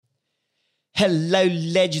Hello,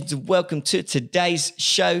 legends, and welcome to today's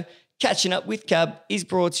show. Catching Up with Cub is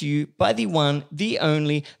brought to you by the one, the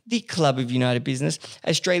only, the Club of United Business,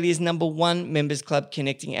 Australia's #1 members club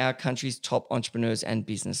connecting our country's top entrepreneurs and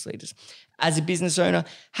business leaders. As a business owner,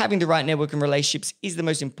 having the right network and relationships is the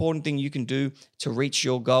most important thing you can do to reach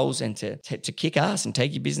your goals and to kick ass and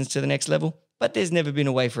take your business to the next level. But there's never been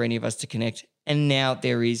a way for any of us to connect, and now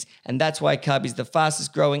there is. And that's why Cub is the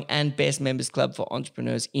fastest growing and best members club for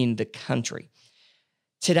entrepreneurs in the country.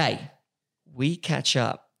 Today, we catch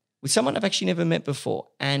up with someone I've actually never met before,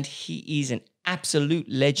 and he is an absolute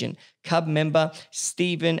legend. Cub member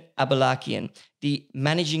Stephen Abalakian, the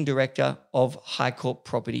managing director of Highcorp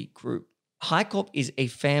Property Group. Highcorp is a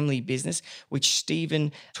family business which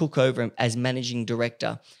Stephen took over as managing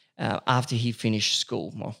director after he finished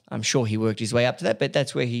school. Well, I'm sure he worked his way up to that, but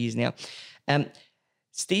that's where he is now.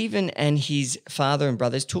 Stephen and his father and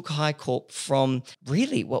brothers took Highcorp from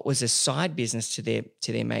really what was a side business to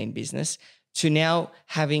their main business to now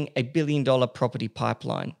having a $1 billion property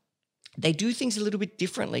pipeline. They do things a little bit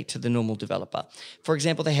differently to the normal developer. For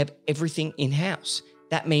example, they have everything in-house.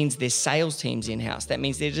 That means their sales teams in-house. That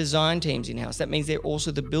means their design teams in-house. That means they're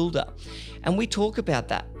also the builder. And we talk about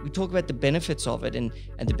that. We talk about the benefits of it and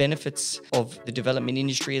the benefits of the development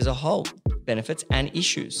industry as a whole, benefits and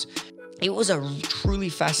issues. It was a truly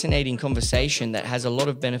fascinating conversation that has a lot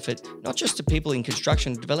of benefit, not just to people in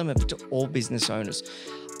construction and development, but to all business owners.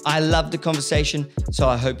 I love the conversation, so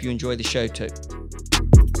I hope you enjoy the show too.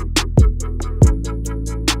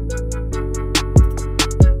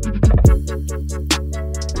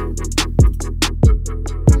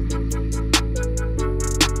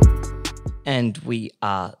 And we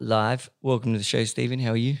are live. Welcome to the show, Stephen.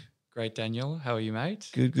 How are you? Great, Daniel. How are you, mate?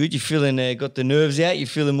 Good. You feeling got the nerves out? You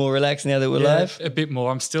feeling more relaxed now that we're live? A bit more.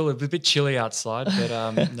 I'm still a bit chilly outside,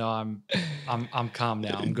 but no, I'm calm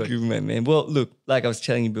now. I'm good. Good, man. Well, look, like I was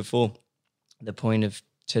telling you before, the point of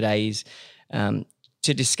today is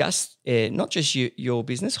to discuss not just your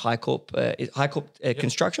business, Highcorp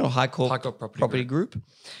Construction or Highcorp Property Group,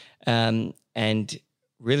 and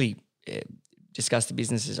really discuss the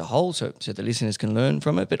business as a whole, so the listeners can learn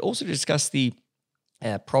from it, but also to discuss the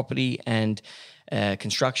property and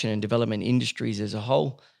construction and development industries as a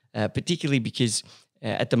whole, particularly because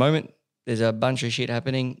at the moment there's a bunch of shit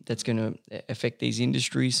happening that's going to affect these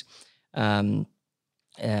industries, and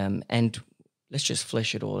let's just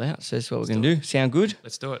flesh it all out. So that's what we're going to do. Sound good?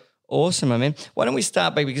 Let's do it. Awesome, my man. Why don't we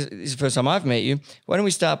start by, because this is the first time I've met you, why don't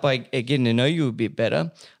we start by getting to know you a bit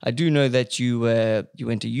better? I do know that you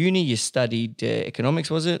went to uni, you studied economics,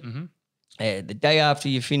 was it? Mm-hmm. The day after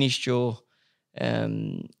you finished your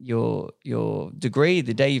degree,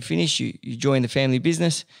 the day you finished, you joined the family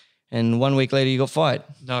business, and 1 week later you got fired.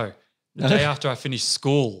 No, the day after I finished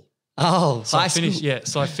school. Oh, so high school. Yeah,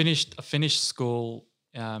 so I finished school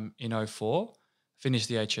in 2004, finished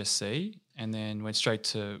the HSC, and then went straight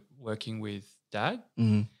to working with Dad.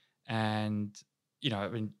 Mm-hmm. And I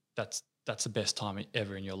mean that's the best time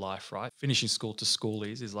ever in your life, right? Finishing school to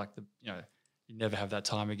schoolies is like you never have that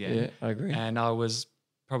time again. Yeah, I agree. And I was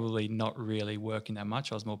probably not really working that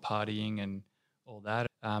much. I was more partying and all that.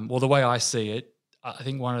 Well, the way I see it, I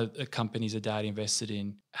think one of the companies that Dad invested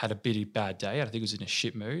in had a bitty bad day. I think it was in a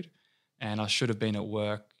shit mood, and I should have been at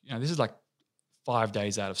work. This is like 5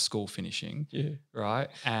 days out of school finishing, right?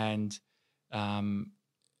 And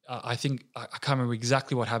I think I can't remember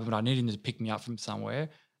exactly what happened, but I needed him to pick me up from somewhere,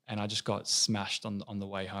 and I just got smashed on the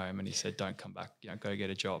way home. And he said, "Don't come back. Go get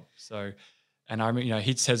a job." So, and I remember,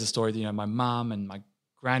 he says the story that my mum and my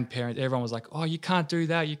grandparents, everyone was like, "Oh, you can't do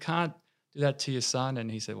that. You can't do that to your son."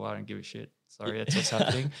 And he said, "Well, I don't give a shit. Sorry, that's what's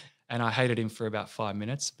happening." And I hated him for about 5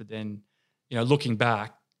 minutes. But then, looking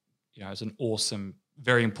back, it was an awesome,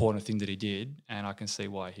 very important thing that he did, and I can see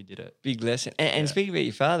why he did it. Big lesson. And speaking about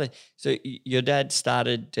your father, so your dad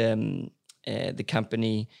started the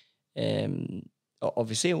company,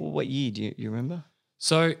 obviously. What year do you remember?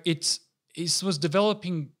 So it was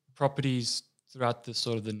developing properties throughout the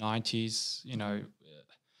sort of the 90s.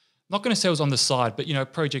 Not going to say it was on the side, but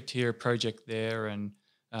project here, a project there, and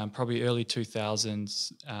probably early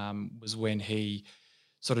 2000s was when he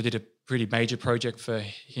sort of did a pretty major project for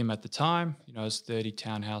him at the time. It was 30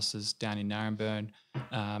 townhouses down in Narembeen.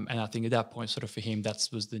 And I think at that point, sort of for him, that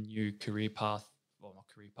was the new career path. Well, not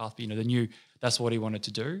career path, but, that's what he wanted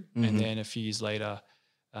to do. Mm-hmm. And then a few years later,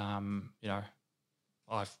 I've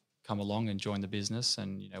come along and joined the business,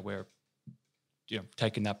 and, we're,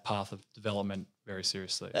 taking that path of development very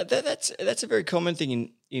seriously. That's a very common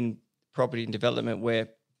thing in property and development, where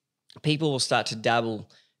people will start to dabble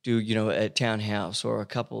do, a townhouse or a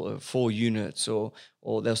couple of 4 units, or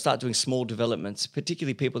they'll start doing small developments,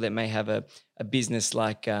 particularly people that may have a business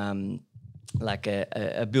like a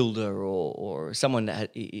builder or someone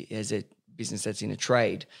that has a business that's in a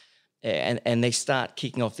trade. And they start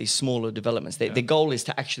kicking off these smaller developments. Their goal is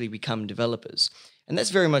to actually become developers. And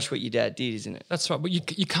that's very much what your dad did, isn't it? That's right. But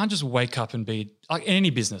you can't just wake up and be like in any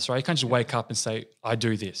business, right? You can't just wake up and say, I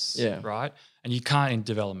do this, right? And you can't in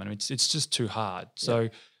development. It's just too hard. So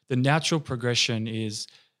the natural progression is,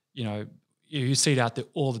 you see it out there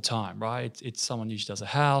all the time, right? It's someone usually does a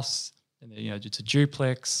house, and then, it's a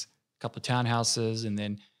duplex, a couple of townhouses, and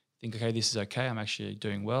then think, okay, this is okay. I'm actually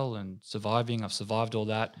doing well and surviving. I've survived all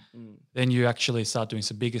that. Then you actually start doing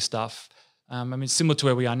some bigger stuff. Similar to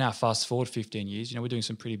where we are now, fast forward 15 years, we're doing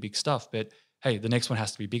some pretty big stuff, but hey, the next one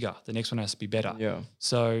has to be bigger. The next one has to be better. Yeah.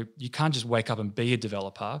 So you can't just wake up and be a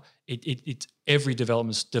developer. It's every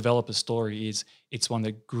developer story it's one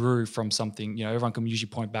that grew from something, everyone can usually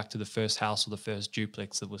point back to the first house or the first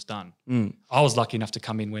duplex that was done. I was lucky enough to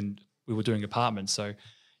come in when we were doing apartments. So,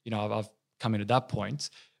 I've come in at that point,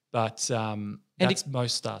 but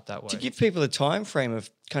most start that way. To give people a time frame of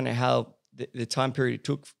kind of how the time period it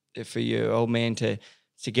took for your old man to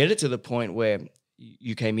get it to the point where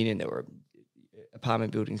you came in and there were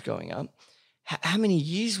apartment buildings going up, how many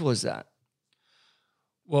years was that?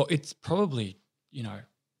 Well, it's probably,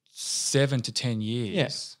 7 to 10 years.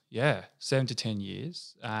 Yes. Yeah, 7 to 10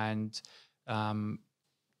 years. And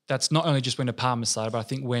that's not only just when apartments started, but I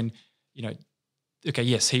think when,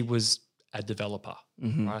 yes, he was a developer.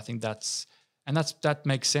 Right? I think that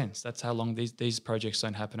makes sense. That's how long these projects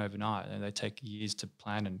don't happen overnight, and they take years to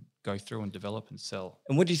plan and go through and develop and sell.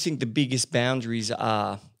 And what do you think the biggest boundaries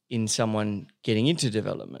are in someone getting into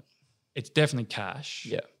development? It's definitely cash.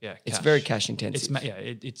 Yeah. Cash. It's very cash intensive.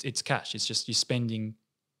 It's cash. It's just you're spending.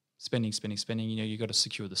 You got to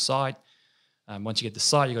secure the site. Once you get the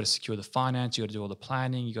site, you got to secure the finance. You got to do all the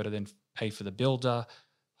planning. You got to then pay for the builder,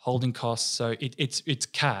 holding costs. So it's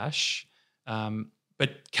cash.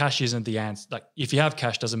 But cash isn't the answer. Like if you have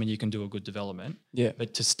cash, doesn't mean you can do a good development. Yeah.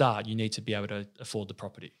 But to start, you need to be able to afford the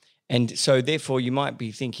property. And so therefore you might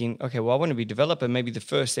be thinking, okay, well, I want to be a developer. Maybe the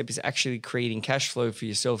first step is actually creating cash flow for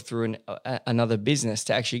yourself through another business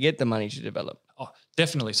to actually get the money to develop. Oh,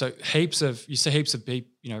 definitely. So you see heaps of people,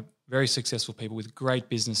 very successful people with great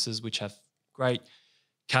businesses, which have great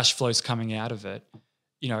cash flows coming out of it.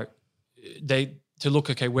 To look,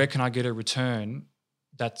 okay, where can I get a return?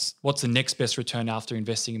 What's the next best return after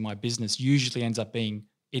investing in my business usually ends up being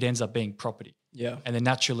property. Yeah. And then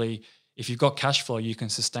naturally, if you've got cash flow, you can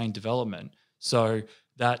sustain development. So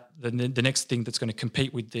that the next thing that's going to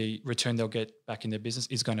compete with the return they'll get back in their business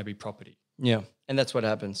is going to be property. Yeah. And that's what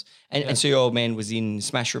happens. And so your old man was in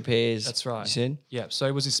smash repairs. That's right. You said? Yeah. So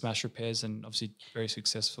he was in smash repairs and obviously very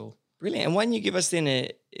successful. Brilliant. And why don't you give us then,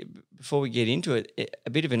 before we get into it, a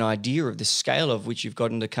bit of an idea of the scale of which you've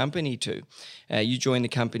gotten the company to. You joined the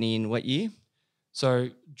company in what year? So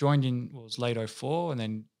joined in was late 04 and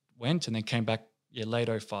then went and then came back late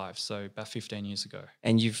 05, so about 15 years ago.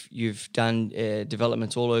 And you've done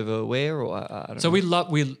developments all over where, or I don't know.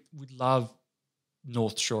 We love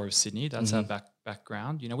North Shore of Sydney. That's our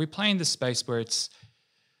background. We play in the space where it's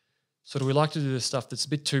sort of, we like to do the stuff that's a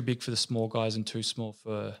bit too big for the small guys and too small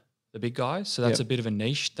for the big guys. So that's a bit of a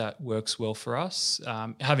niche that works well for us.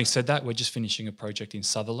 Having said that, we're just finishing a project in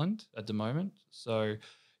Sutherland at the moment. So,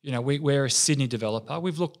 we're a Sydney developer.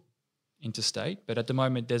 We've looked interstate, but at the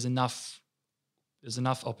moment there's enough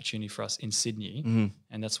opportunity for us in Sydney,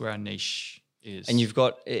 and that's where our niche is. And you've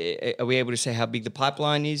got, are we able to say how big the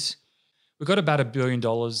pipeline is? We've got about $1 billion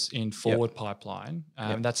in forward pipeline.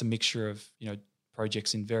 That's a mixture of,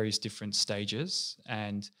 projects in various different stages,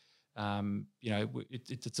 and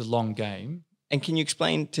it's a long game. And can you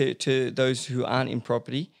explain to those who aren't in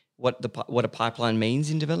property what a pipeline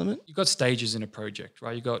means in development? You've got stages in a project,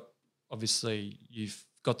 right? You've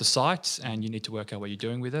got the site and you need to work out what you're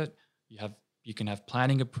doing with it. You can have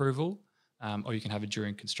planning approval, or you can have it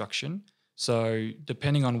during construction. So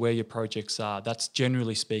depending on where your projects are, that's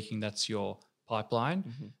generally speaking, that's your pipeline.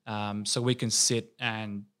 So we can sit,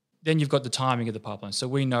 and then you've got the timing of the pipeline. So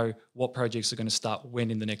we know what projects are going to start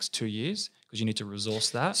when in the next 2 years, because you need to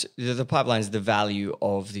resource that. So the pipeline is the value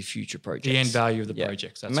of the future projects. The end value of the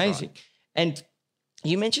projects. That's amazing. Right. And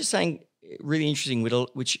you mentioned something really interesting,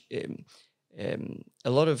 which a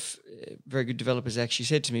lot of very good developers actually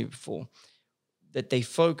said to me before, that they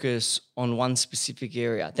focus on one specific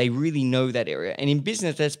area. They really know that area. And in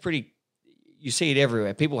business, you see it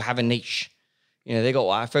everywhere. People have a niche. They go,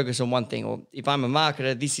 I focus on one thing. Or if I'm a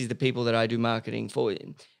marketer, this is the people that I do marketing for.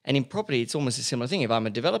 And in property, it's almost a similar thing. If I'm a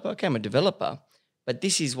developer, okay, I'm a developer. but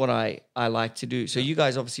this is what I like to do. So you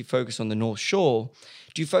guys obviously focus on the North Shore.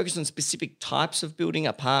 Do you focus on specific types of building,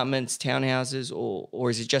 apartments, townhouses, or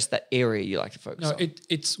is it just that area you like to focus No, on?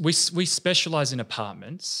 it's we specialize in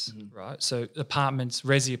apartments, right? So apartments,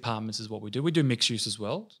 resi apartments is what we do. We do mixed use as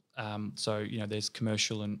well. So there's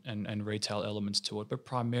commercial and retail elements to it, but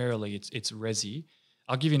primarily it's resi.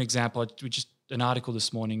 I'll give you an example. We just an article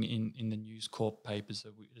this morning in the News Corp papers. So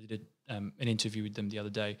we did an interview with them the other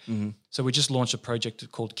day. So we just launched a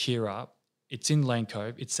project called Kira. It's in Lane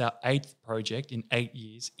Cove. It's our 8th project in 8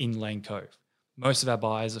 years in Lane Cove. Most of our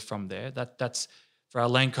buyers are from there. That's for our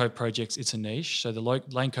Lane Cove projects. It's a niche. So the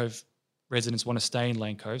Lane Cove residents want to stay in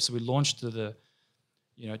Lane Cove. So we launched to the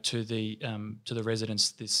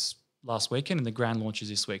residents this last weekend, and the grand launch is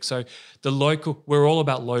this week. So we're all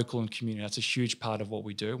about local and community. That's a huge part of what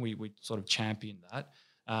we do. We sort of champion that.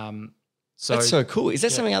 That's so cool. Is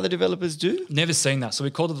that something other developers do? Never seen that. So we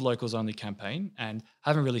called it the Locals Only campaign and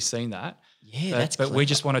haven't really seen that. Yeah, but we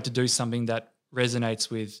just wanted to do something that resonates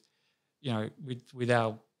with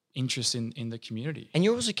our interest in the community. And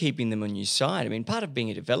you're also keeping them on your side. I mean, part of being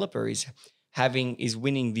a developer is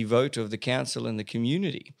winning the vote of the council and the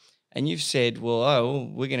community. And you've said, well,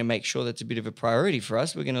 we're going to make sure that's a bit of a priority for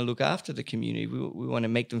us. We're going to look after the community. We want to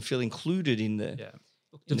make them feel included in the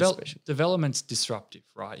development's disruptive,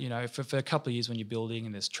 right? For a couple of years when you're building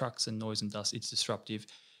and there's trucks and noise and dust, it's disruptive.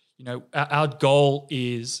 Our goal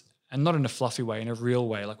is, and not in a fluffy way, in a real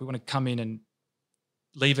way, like we want to come in and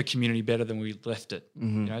leave a community better than we left it.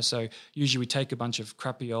 So usually we take a bunch of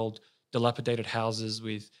crappy old dilapidated houses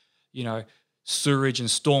with, sewerage and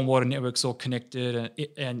stormwater networks all connected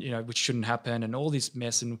and which shouldn't happen, and all this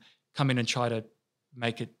mess, and come in and try to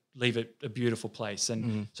leave it a beautiful place.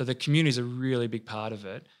 And so the community is a really big part of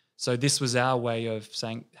it. So this was our way of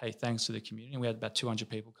saying, hey, thanks to the community. And we had about 200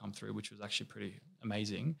 people come through, which was actually pretty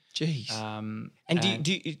amazing. Jeez. And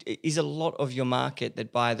is a lot of your market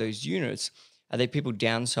that buy those units, are they people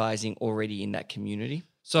downsizing already in that community?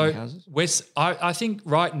 So I think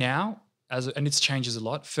right now, and it changes a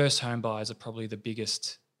lot, first home buyers are probably the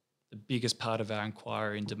biggest part of our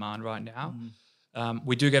inquiry and demand right now.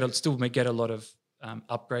 We do still get a lot of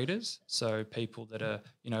upgraders, so people that are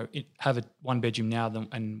have a 1-bedroom now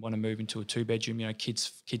and want to move into a 2-bedroom.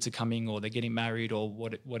 Kids are coming, or they're getting married, or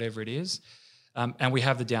whatever it is, and we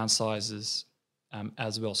have the downsizers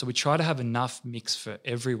as well. So we try to have enough mix for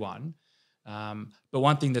everyone. But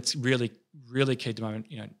one thing that's really, really key at the moment,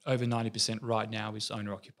 over 90% right now is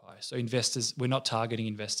owner occupier. So investors, we're not targeting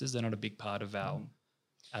investors. They're not a big part of our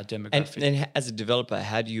demographic. And then as a developer,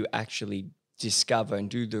 how do you actually discover and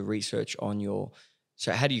do the research on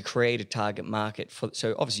so how do you create a target market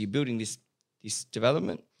so obviously you're building this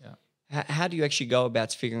development. Yeah. How do you actually go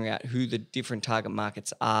about figuring out who the different target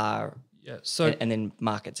markets are? Yeah. So and then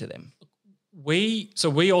market to them? We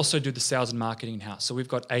also do the sales and marketing in-house. So we've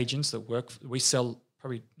got agents that we sell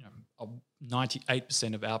probably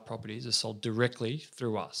 98% of our properties are sold directly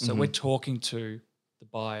through us. So we're talking to the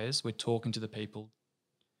buyers, we're talking to the people,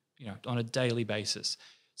 on a daily basis.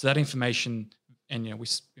 So that information, and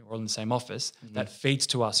we're all in the same office, that feeds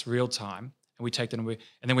to us real time, and we take that and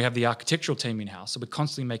then we have the architectural team in-house. So we're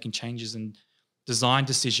constantly making changes and design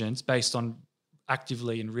decisions based on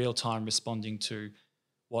actively in real time responding to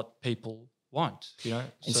what people want,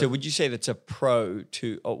 And so would you say that's a pro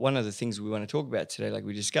to one of the things we want to talk about today, like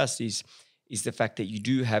we discussed, is the fact that you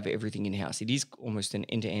do have everything in-house. It is almost an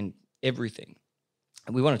end-to-end everything.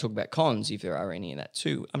 And we want to talk about cons if there are any in that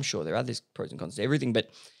too. I'm sure there are pros and cons to everything, but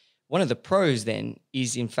one of the pros then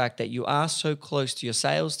is in fact that you are so close to your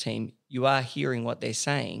sales team, you are hearing what they're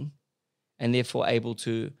saying and therefore able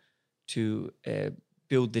to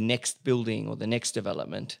build the next building or the next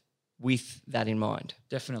development with that in mind.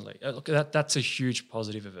 Definitely. Look, that's a huge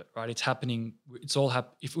positive of it, right? It's happening. It's all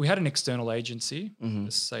if we had an external agency,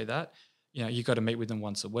 let's say that, you got to meet with them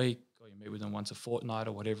once a week, or you meet with them once a fortnight,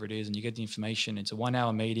 or whatever it is, and you get the information. It's a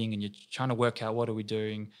 1-hour meeting, and you're trying to work out what are we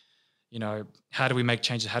doing, how do we make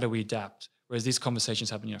changes, how do we adapt? Whereas these conversations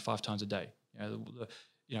happen, 5 times a day.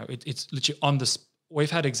 It's literally on the. We've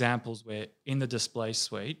had examples where in the display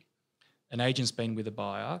suite, an agent's been with a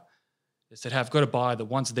buyer. They said, hey, I've got a buyer that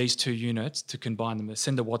wants these 2 units to combine them. They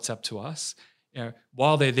send a WhatsApp to us.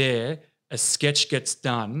 While they're there, a sketch gets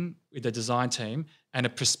done with the design team, and a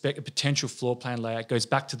potential floor plan layout goes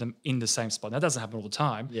back to them in the same spot. Now, that doesn't happen all the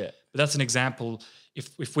time, but that's an example.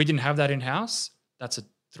 If we didn't have that in-house, that's a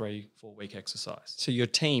 3-4 week exercise. So your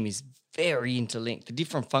team is very interlinked. The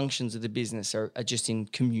different functions of the business are just in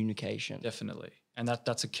communication. Definitely, and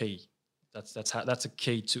that's a key. That's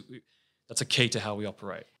a key to how we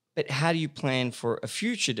operate. But how do you plan for a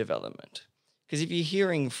future development? Because if you're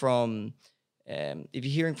hearing from if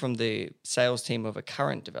you're hearing from the sales team of a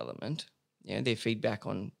current development, their feedback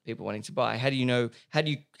on people wanting to buy, how do you know? How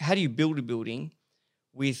do you build a building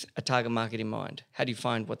with a target market in mind? How do you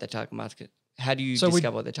find what the target market? How do you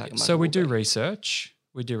discover what the target market? So we do be? research.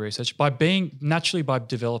 We do research by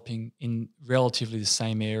developing in relatively the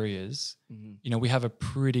same areas. Mm-hmm. We have a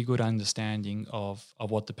pretty good understanding of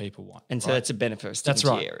what the people want, and so that's a benefit. That's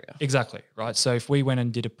right. The area. Exactly right. So if we went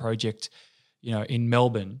and did a project, in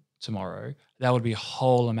Melbourne tomorrow, that would be a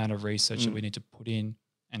whole amount of research that we need to put in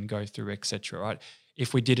and go through, etc. Right.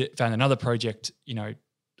 If we found another project,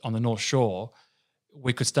 on the North Shore,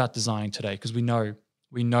 we could start designing today because we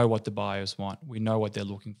know what the buyers want. We know what they're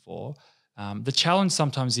looking for. The challenge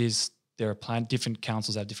sometimes is there are different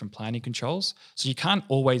councils have different planning controls, so you can't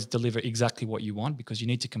always deliver exactly what you want because you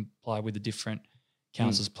need to comply with the different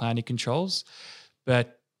councils' planning controls.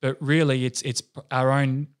 But really, it's our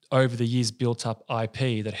own over the years built up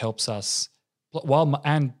IP that helps us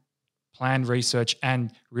and plan research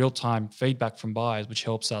and real time feedback from buyers, which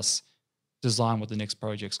helps us design what the next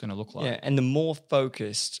project's going to look like. Yeah, and the more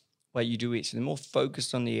focused what you do is, the more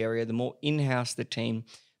focused on the area, the more in-house the team,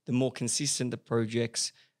 the more consistent the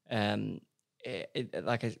projects. Like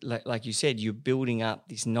you said, you're building up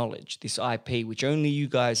this knowledge, this IP, which only you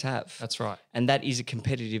guys have. That's right. And that is a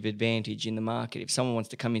competitive advantage in the market. If someone wants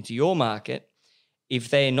to come into your market, if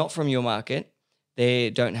they're not from your market, they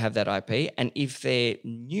don't have that IP. And if they're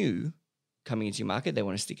new coming into your market, they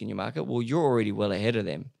want to stick in your market, well, you're already well ahead of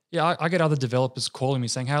them. Yeah, I get other developers calling me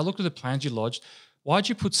saying, hey, I looked at the plans you lodged. Why'd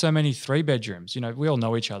you put so many 3 bedrooms? We all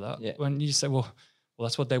know each other. Yeah. When you say, well,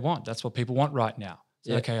 that's what they want. That's what people want right now.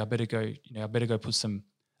 So, okay, I better go put some,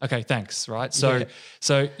 okay, thanks, right? So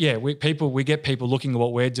we get people looking at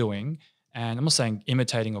what we're doing, and I'm not saying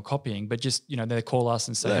imitating or copying, but just, they call us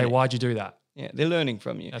and say, hey, why'd you do that? Yeah, they're learning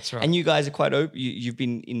from you. That's right. And you guys are quite open. You've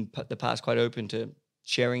been in the past quite open to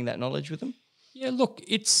sharing that knowledge with them? Yeah, look,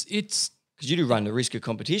 it's because you do run the risk of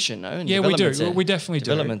competition, no? And yeah, we do. We definitely do.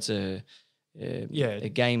 Development's a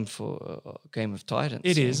game of titans.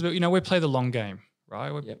 It is, but we play the long game,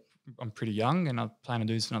 right? Yep. I'm pretty young, and I plan to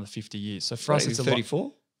do this for another 50 years. So for us, it's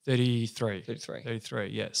 34? 33. 33,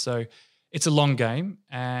 yeah. So it's a long game,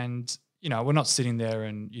 and we're not sitting there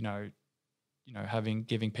and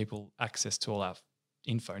giving people access to all our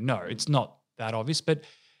info. No, it's not that obvious, but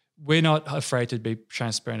we're not afraid to be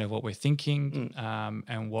transparent of what we're thinking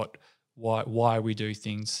and why we do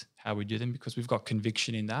things, how we do them, because we've got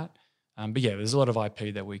conviction in that. But yeah, there's a lot of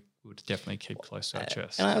IP that we would definitely keep close to our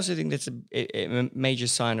chest. And I also think that's a major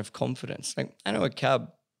sign of confidence. Like, I know at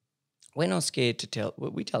Cub, we're not scared to tell.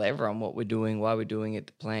 We tell everyone what we're doing, why we're doing it,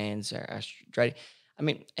 the plans, our strategy. I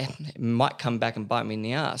mean, it might come back and bite me in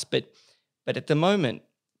the ass, but at the moment,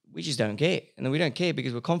 we just don't care. And then we don't care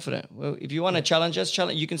because we're confident. Well, if you want to challenge us,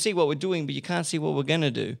 you can see what we're doing, but you can't see what we're going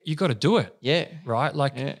to do. You got to do it. Yeah.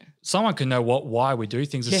 Right? Someone can know why we do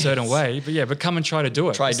things a certain way, but come and try to do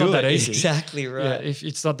it. It's not that easy. Exactly right. Yeah, if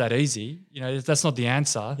it's not that easy, that's not the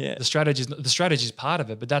answer. Yeah. The strategy is part of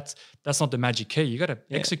it, but that's not the magic key. You got to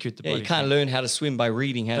execute the. Yeah, you can't learn how to swim by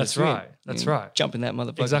reading how to swim. That's right. Jump in that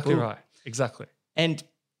motherfucker. Exactly pool. right. Exactly. And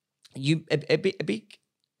a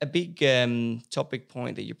big topic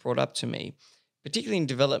point that you brought up to me, particularly in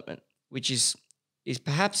development, which is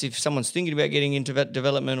perhaps if someone's thinking about getting into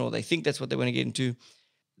development or they think that's what they want to get into,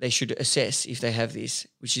 they should assess if they have this,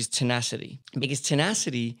 which is tenacity. Because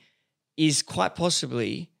tenacity is quite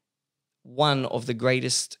possibly one of the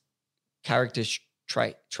greatest character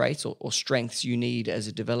traits or strengths you need as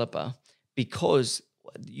a developer, because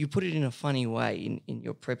you put it in a funny way in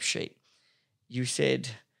your prep sheet. You said,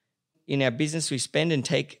 in our business, we spend and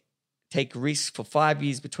take risks for 5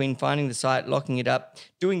 years between finding the site, locking it up,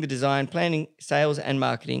 doing the design, planning, sales and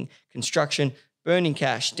marketing, construction, burning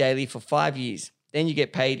cash daily for 5 years. Then you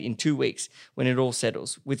get paid in 2 weeks when it all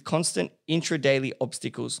settles, with constant intra-daily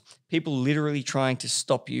obstacles, people literally trying to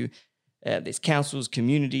stop you. There's councils,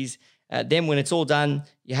 communities. Then when it's all done,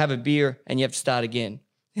 you have a beer and you have to start again.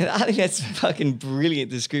 I think that's a fucking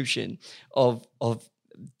brilliant description of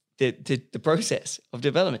the process of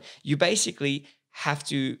development. You basically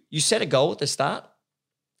you set a goal at the start.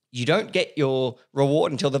 You don't get your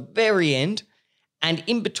reward until the very end. And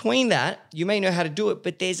in between that, you may know how to do it,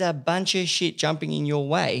 but there's a bunch of shit jumping in your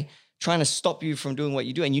way, trying to stop you from doing what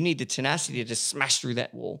you do. And you need the tenacity to just smash through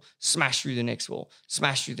that wall, smash through the next wall,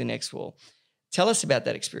 smash through the next wall. Tell us about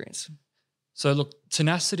that experience. So look,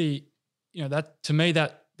 tenacity, that to me,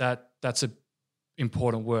 that's an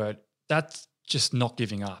important word. That's just not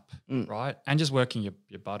giving up, right? And just working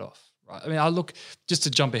your butt off, right? I mean, I look, just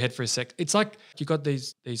to jump ahead for a sec, it's like you got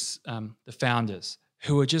these the founders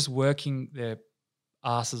who are just working their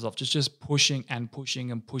asses off, just pushing and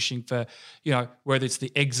pushing and pushing for, you know, whether it's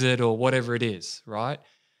the exit or whatever it is, right?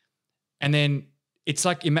 And then it's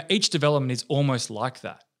like each development is almost like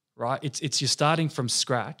that, right? It's you're starting from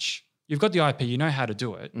scratch. You've got the IP, you know how to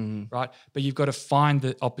do it, right? But you've got to find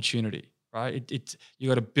the opportunity, right? You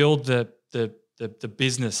got to build the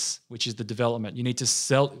business, which is the development. You need to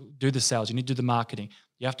do the sales. You need to do the marketing.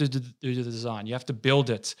 You have to do the design. You have to build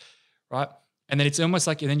it, right? And then it's almost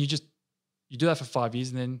like, and then you do that for 5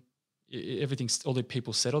 years, and then all the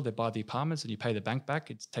people settle. They buy the apartments, and you pay the bank back.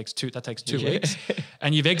 That takes 2 weeks,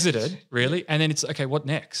 and you've exited really. And then it's okay. What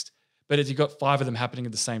next? But you've got 5 of them happening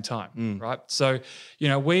at the same time, right? So you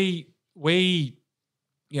know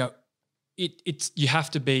you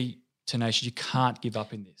have to be tenacious. You can't give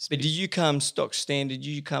up in this. But did you come stock standard? Did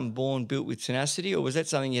you come built with tenacity, or was that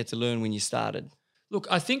something you had to learn when you started? Look,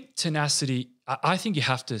 I think tenacity. I think you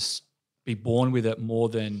have to be born with it more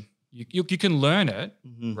than you can learn it,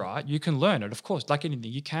 right? You can learn it, of course. Like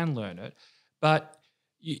anything, you can learn it, but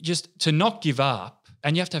just to not give up,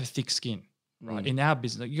 and you have to have a thick skin, right? In our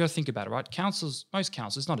business, you got to think about it, right? Most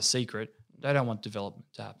councils, it's not a secret. They don't want development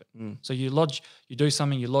to happen. So you do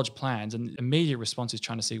something, you lodge plans, and the immediate response is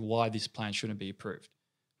trying to see why this plan shouldn't be approved,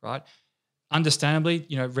 right? Understandably,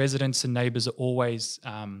 you know, residents and neighbours are always,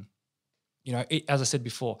 as I said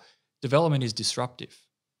before, development is disruptive,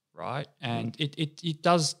 right? And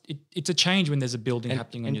it's a change when there's a building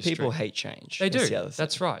happening on your street. And people hate change. They do.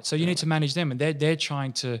 That's right. So you need to manage them, and they're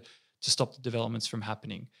trying to stop the developments from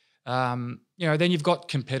happening. Then you've got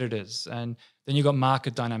competitors, and then you've got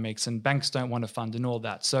market dynamics, and banks don't want to fund and all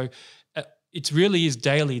that. So it really is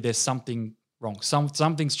daily there's something wrong.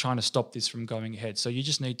 Something's trying to stop this from going ahead. So you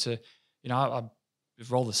just need to,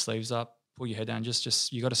 roll the sleeves up, pull your head down,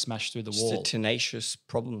 just you got to smash through the wall. Just a tenacious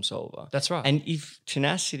problem solver. That's right. And if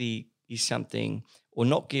tenacity is something, or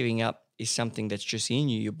not giving up is something that's just in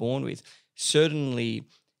you, you're born with, certainly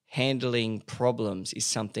handling problems is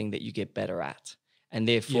something that you get better at. And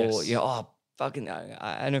therefore,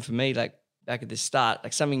 I know for me, like back at the start,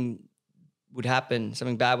 like something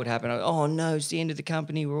bad would happen. Oh no, it's the end of the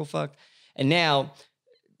company. We're all fucked. And now,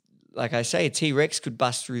 like I say, a T-Rex could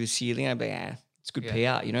bust through the ceiling. I'd be like, it's good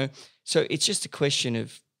PR, you know? So it's just a question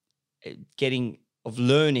of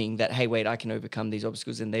learning that, hey, wait, I can overcome these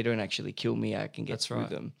obstacles and they don't actually kill me. I can get through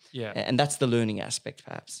them. Yeah. And that's the learning aspect,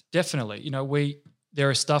 perhaps. Definitely. There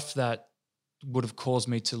are stuff that would have caused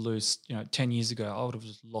me to lose, 10 years ago, I would have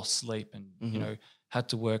just lost sleep and, had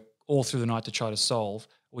to work all through the night to try to solve,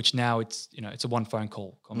 which now it's a one phone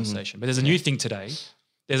call conversation. But there's a new thing today.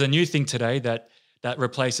 That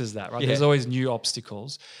replaces that, right? Yeah. There's always new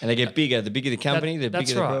obstacles. And they get bigger. The bigger the company, the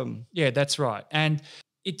bigger the problem. Yeah, that's right. And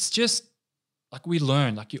it's just like we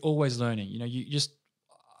learn, like you're always learning.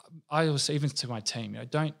 I always say, even to my team, I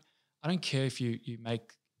don't care if you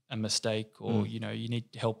make a mistake or, you need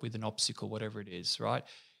help with an obstacle, whatever it is, right?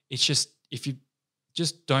 It's just, if you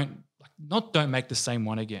just don't make the same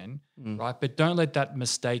one again, right? But don't let that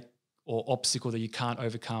mistake or obstacle that you can't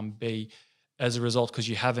overcome be as a result because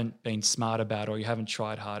you haven't been smart about it or you haven't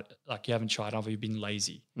tried hard, like you haven't tried or you've been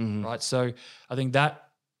lazy, right? So I think that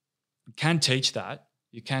can teach that.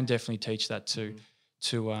 You can definitely teach that to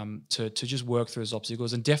just work through those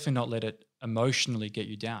obstacles and definitely not let it emotionally get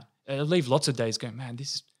you down. It'll leave lots of days going, man,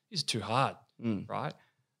 this is too hard, right?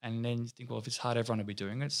 And then you think, well, if it's hard, everyone will be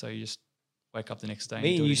doing it. So you just wake up the next day.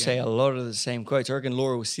 Me and you say a lot of the same quotes. I reckon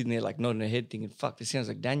Laura was sitting there like nodding her head thinking, fuck, this sounds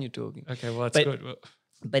like Daniel talking. Okay, well, that's good.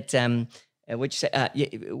 But what you say,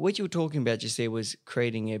 what you were talking about just there was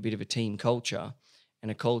creating a bit of a team culture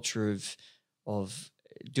and a culture of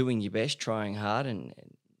doing your best, trying hard and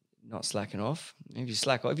not slacking off. If you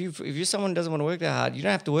slack off, if you're someone who doesn't want to work that hard, you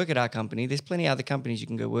don't have to work at our company. There's plenty of other companies you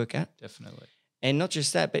can go work at. Definitely. And not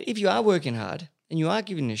just that, but if you are working hard and you are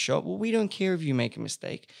giving it a shot, well, we don't care if you make a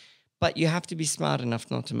mistake, but you have to be smart enough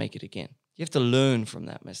not to make it again. You have to learn from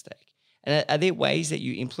that mistake. And are there ways that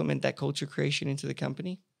you implement that culture creation into the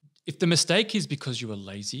company? If the mistake is because you were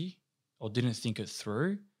lazy or didn't think it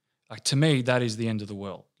through, like to me, that is the end of the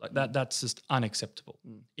world. Like that's just unacceptable.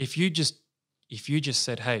 If you just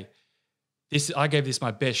said, hey, I gave this my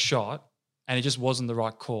best shot and it just wasn't the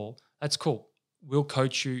right call, that's cool. We'll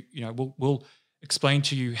coach you, we'll explain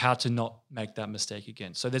to you how to not make that mistake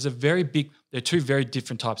again. So there are two very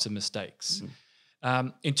different types of mistakes.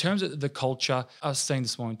 In terms of the culture, I was saying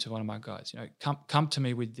this morning to one of my guys, come to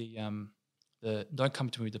me with don't come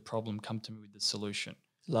to me with the problem, come to me with the solution.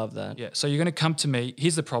 Love that. Yeah. So you're going to come to me,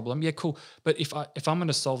 here's the problem. Yeah, cool. But if I'm going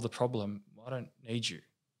to solve the problem, I don't need you,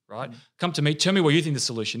 right? Come to me, tell me what you think the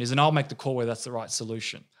solution is, and I'll make the call where that's the right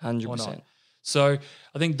solution. 100%. So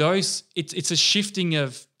I think it's a shifting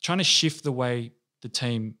of trying to shift the way the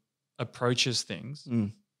team approaches things.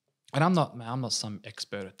 And I'm not some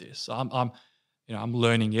expert at this. I'm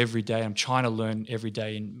learning every day. I'm trying to learn every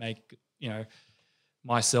day and make,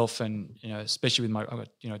 myself and, especially with I've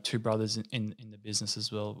got, two brothers in the business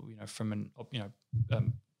as well, from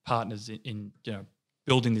partners in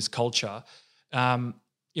building this culture.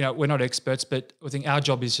 We're not experts, but I think our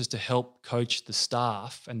job is just to help coach the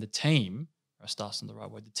staff and the team, or staff's not the right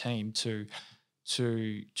word, the team to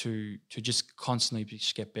just constantly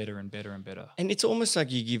just get better and better and better. And it's almost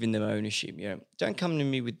like you're giving them ownership. Don't come to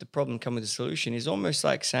me with the problem, come with the solution. It's almost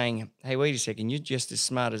like saying, hey, wait a second, you're just as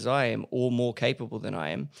smart as I am or more capable than I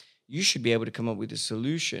am. You should be able to come up with a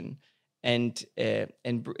solution. And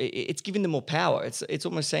it's giving them more power. It's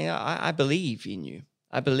almost saying, I believe in you.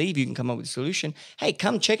 I believe you can come up with a solution. Hey,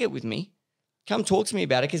 come check it with me. Come talk to me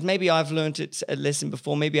about it, because maybe I've learned a lesson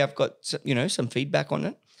before. Maybe I've got some feedback on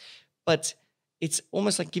it. But it's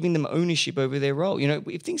almost like giving them ownership over their role.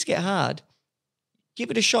 If things get hard,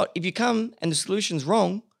 give it a shot. If you come and the solution's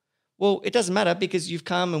wrong, well, it doesn't matter, because you've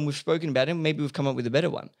come and we've spoken about it. And maybe we've come up with a better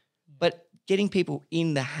one. But getting people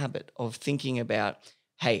in the habit of thinking about,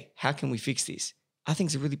 hey, how can we fix this? I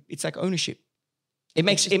think it's like ownership. It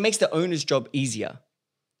makes the owner's job easier.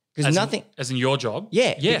 Because nothing, as in your job,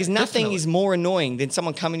 yeah, because nothing is more annoying than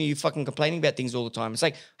someone coming to you fucking complaining about things all the time. It's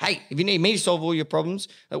like, hey, if you need me to solve all your problems,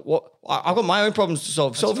 I've got my own problems to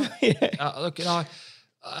solve. Look,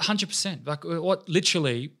 100%. Like,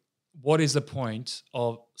 what is the point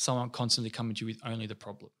of someone constantly coming to you with only the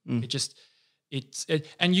problem?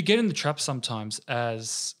 And you get in the trap sometimes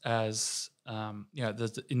as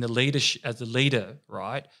in the leadership, as the leader,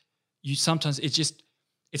 right?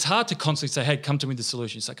 It's hard to constantly say, hey, come to me with the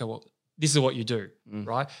solution. It's like, oh, well, this is what you do,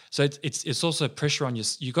 right? So it's also pressure on you.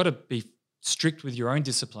 You've got to be strict with your own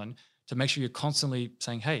discipline to make sure you're constantly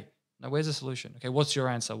saying, hey, now where's the solution? Okay, what's your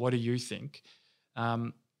answer? What do you think?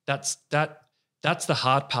 That's the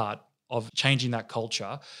hard part of changing that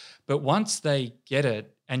culture. But once they get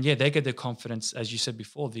it, and they get the confidence, as you said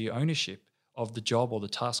before, the ownership of the job or the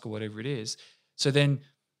task or whatever it is. So then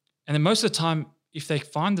most of the time, if they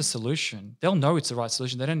find the solution, they'll know it's the right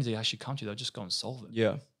solution. They don't need to actually come to you. They'll just go and solve it.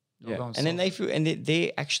 Yeah. And then they feel, and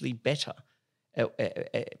they're actually better. They're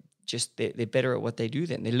better at what they do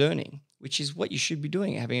then. They're learning, which is what you should be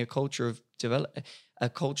doing, having a culture of a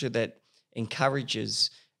culture that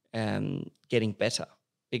encourages getting better.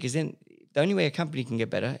 Because then the only way a company can get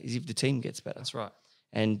better is if the team gets better. That's right.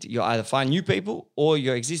 And you either find new people or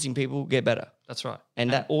your existing people get better. That's right.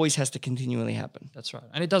 And that always has to continually happen. That's right.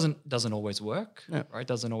 And it doesn't always work, no. Right? It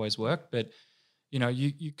doesn't always work, but you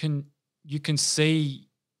can see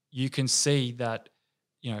that,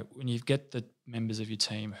 when you get the members of your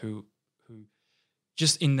team who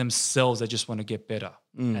just in themselves, they just want to get better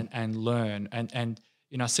and learn. And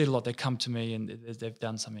I see it a lot. They come to me and they've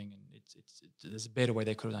done something and there's a better way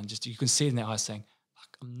they could have done. Just you can see it in their eyes saying,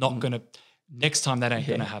 I'm not going to. Next time that ain't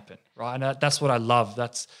going to happen, right? And that's what I love.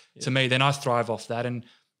 That's to me. Then I thrive off that, and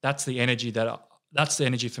that's the energy that's the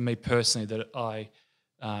energy for me personally that I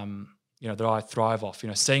thrive off.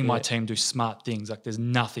 Seeing my team do smart things, like there's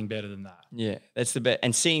nothing better than that. Yeah, that's the best.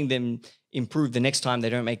 And seeing them improve the next time they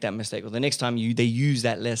don't make that mistake, or the next time they use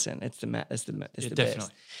that lesson. That's the definitely.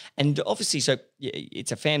 best. And obviously, so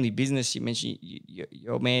it's a family business. You mentioned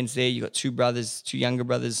your man's there. You got two younger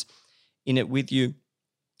brothers in it with you.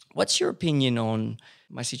 What's your opinion on,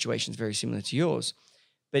 my situation's very similar to yours,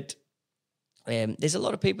 but there's a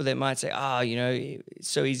lot of people that might say, it's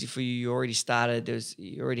so easy for you. You already started.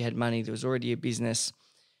 You already had money. There was already a business.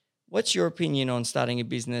 What's your opinion on starting a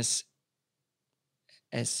business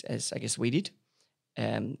as I guess we did,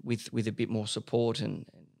 with a bit more support and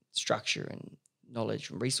structure and knowledge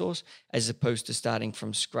and resource, as opposed to starting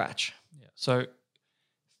from scratch? Yeah. So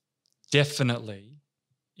definitely,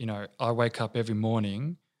 I wake up every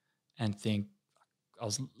morning and think, I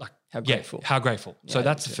was like, how grateful. How grateful. Yeah, so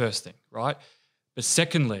that's the first thing, right? But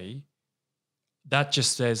secondly, that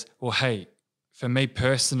just says, well, hey, for me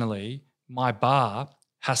personally, my bar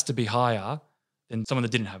has to be higher than someone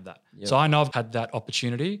that didn't have that. Yep. So I know I've had that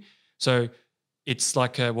opportunity. So it's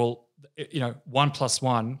like, 1 +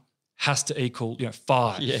 1 has to equal,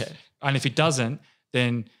 5. Yeah. And if it doesn't,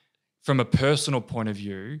 then from a personal point of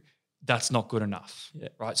view, that's not good enough,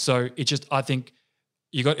 right? So I think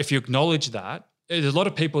if you acknowledge that, there's a lot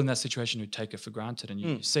of people in that situation who take it for granted, and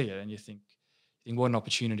you see it and you think what an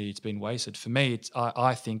opportunity, it's been wasted. For me,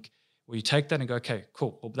 I think, well, you take that and go, okay,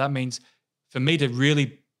 cool. Well, that means for me to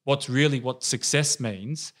what success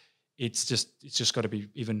means, it's just got to be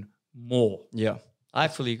even more. Yeah, I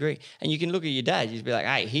fully agree. And you can look at your dad, you'd be like,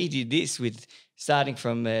 hey, he did this with starting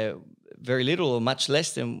from very little or much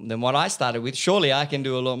less than what I started with. Surely I can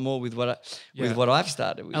do a lot more with what I've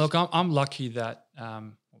started with. And look, I'm lucky that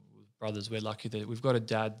brothers, we're lucky that we've got a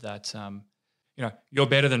dad that you're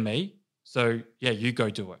better than me, so yeah, you go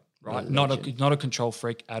do it, right? Not a control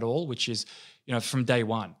freak at all, which is from day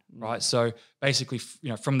one, right? So basically,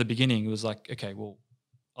 from the beginning, it was like, okay, well,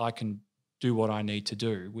 I can do what I need to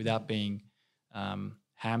do without being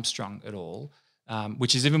hamstrung at all.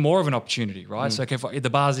 Which is even more of an opportunity, right? So the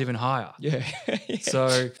bar's even higher. Yeah.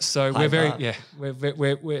 So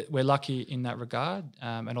we're lucky in that regard,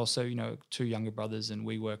 and also 2 younger brothers, and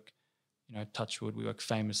we work, touch wood, we work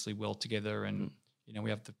famously well together, and we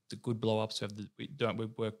have the good blow ups.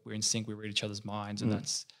 We're in sync. We read each other's minds, and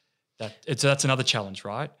that's another challenge,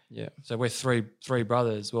 right? Yeah. So we're three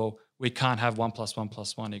brothers. Well, we can't have 1 + 1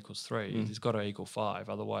 + 1 = 3. It's got to equal 5.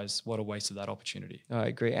 Otherwise, what a waste of that opportunity. I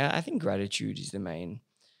agree. I think gratitude is the main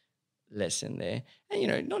lesson there.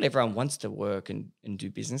 And, not everyone wants to work and do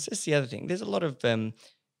business. That's the other thing. There's a lot of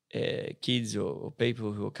kids or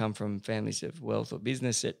people who come from families of wealth or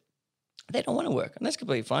business that they don't want to work. And that's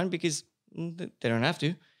completely fine because they don't have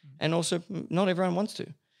to. And also, not everyone wants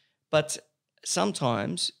to. But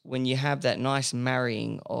sometimes when you have that nice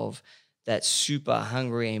marrying of that super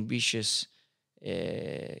hungry, ambitious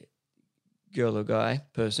girl or guy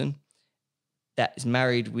person that is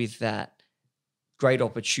married with that great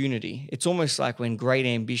opportunity. It's almost like when great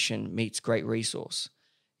ambition meets great resource,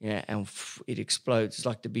 and it explodes. It's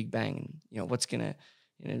like the Big Bang.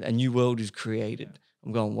 And, a new world is created.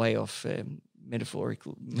 I'm going way off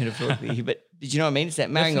metaphorically, but did you know what I mean? It's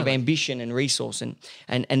that marrying of ambition and resource,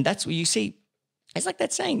 and that's what you see. It's like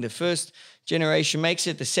that saying: the first generation makes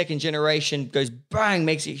it, the second generation goes bang,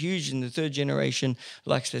 makes it huge, and the third generation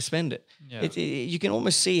likes to spend it. Yeah. You can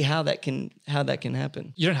almost see how that can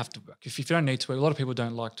happen. You don't have to work if you don't need to work. A lot of people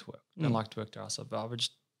don't like to work. Don't like to work their ass off. But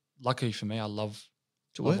luckily for me, I love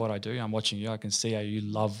what I do. I'm watching you. I can see how you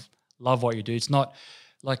love what you do. It's not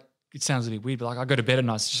like, it sounds a bit weird, but like I go to bed at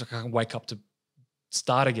night, it's just like I can wake up to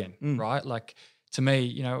start again, right? Like to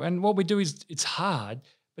me, and what we do is it's hard.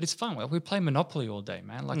 But it's fun. We play Monopoly all day,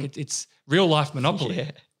 man. Like it's real life Monopoly,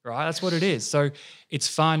 right? That's what it is. So it's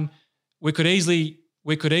fun. We could easily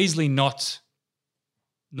not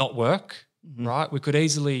work, right? We could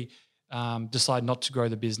easily decide not to grow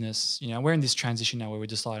the business. We're in this transition now where we're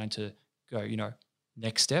deciding to go,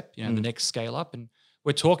 next step, the next scale up, and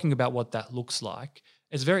we're talking about what that looks like.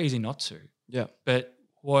 It's very easy not to. Yeah. But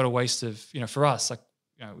what a waste of, for us, like,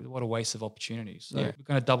 what a waste of opportunities. So we're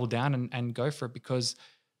going to double down and go for it because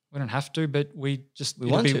we don't have to, but we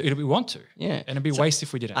want to. Yeah. And it'd be waste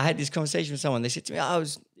if we didn't. I had this conversation with someone. They said to me,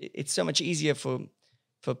 it's so much easier for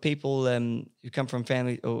people who come from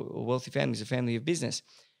family or wealthy families, a family of business.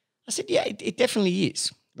 I said, yeah, it definitely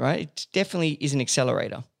is, right? It definitely is an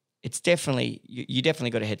accelerator. It's definitely, you definitely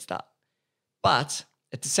got a head start. But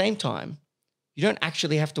at the same time, you don't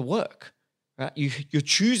actually have to work, right? You're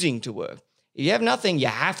choosing to work. If you have nothing, you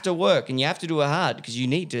have to work and you have to do it hard because you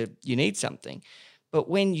need something. But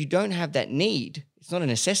when you don't have that need, it's not a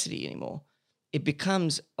necessity anymore. It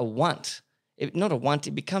becomes a want. Not a want,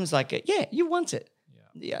 it becomes like you want it.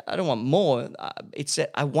 Yeah, I don't want more. It's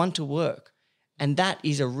that I want to work. And that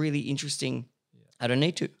is a really interesting, I don't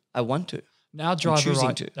need to, I want to. Our driver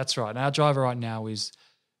that's right. Our driver right now is,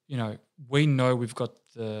 we know we've got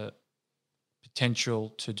the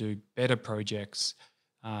potential to do better projects,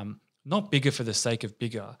 not bigger for the sake of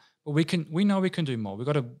bigger, but we know we can do more. We've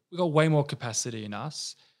got way more capacity in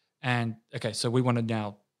us. And okay, so we want to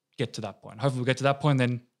now get to that point. Hopefully we'll get to that point,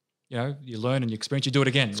 then you learn and you experience, you do it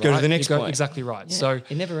again. Let's go to the next point. Exactly right. Yeah, so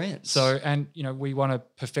it never ends. So, and we want to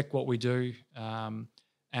perfect what we do. And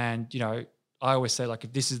I always say, like,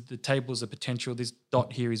 if this is the table's a potential, this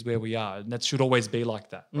dot here is where we are. And that should always be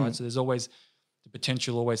like that, right? So there's always, the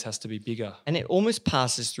potential always has to be bigger. And it almost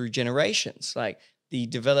passes through generations. Like, the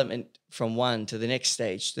development from one to the next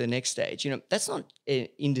stage to the next stage. That's not an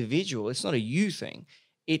individual. It's not a you thing.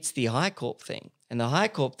 It's the High Corp thing. And the High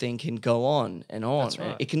Corp thing can go on and on. That's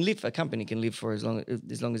right. It can live, a company can live for as long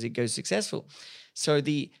as it goes successful. So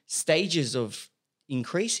the stages of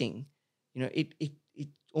increasing, it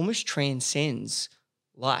almost transcends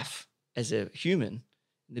life as a human.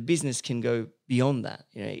 The business can go beyond that.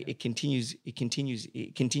 It continues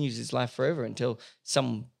its life forever until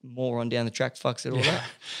some moron down the track fucks it all up.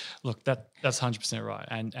 Look, that's 100% right.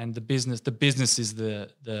 And the business is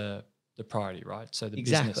the priority, right? So the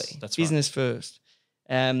business, that's business right. first.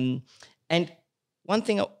 And one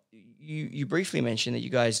thing you briefly mentioned that you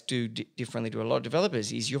guys do differently to a lot of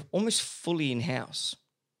developers is you're almost fully in-house,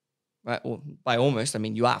 right? Or by almost, I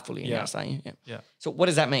mean you are fully in-house, aren't you? Yeah. So what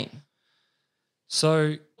does that mean?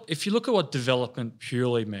 So If you look at what development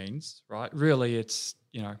purely means, right, really it's,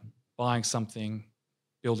 buying something,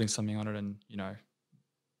 building something on it and,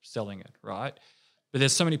 selling it, right? But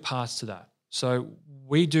there's so many parts to that. So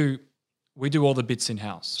we do all the bits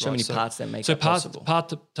in-house. So many parts that make that possible.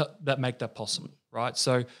 That make that possible, right?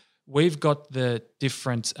 So we've got the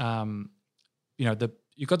different,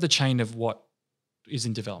 you've got the chain of what is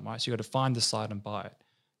in development, right? So you've got to find the site and buy it.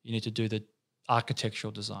 You need to do the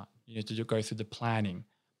architectural design. You need to go through the planning.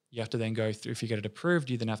 You have to then go through, if you get it approved,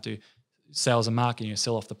 you then have to sales and marketing, you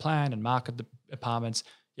sell off the plan and market the apartments.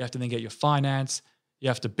 You have to then get your finance. You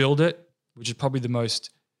have to build it, which is probably the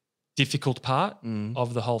most difficult part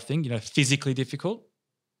of the whole thing, physically difficult.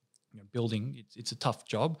 Building, it's a tough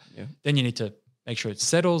job. Yeah. Then you need to make sure it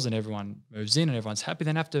settles and everyone moves in and everyone's happy.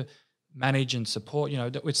 Then have to manage and support.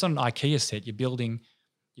 It's not an IKEA set. You're building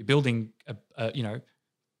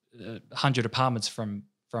 100 apartments from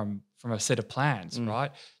a set of plans, right?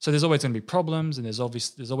 So there's always going to be problems, and there's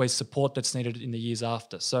always support that's needed in the years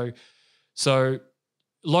after. So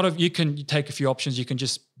a lot of, you take a few options. You can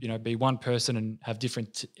just be one person and have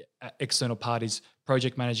different external parties,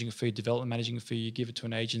 project managing a fee, development managing a fee. You give it to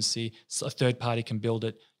an agency, so a third party can build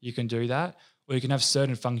it. You can do that, or you can have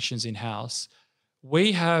certain functions in house.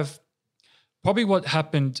 We have probably what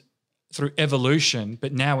happened through evolution,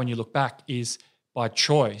 but now when you look back is by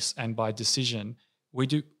choice and by decision. We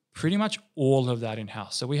do pretty much all of that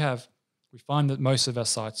in-house. So we find that most of our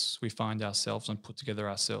sites we find ourselves and put together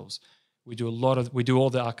ourselves. We do all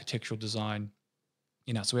the architectural design,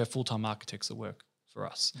 so we have full-time architects that work for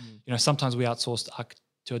us. Sometimes we outsource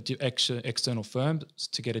to external firms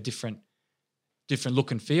to get a different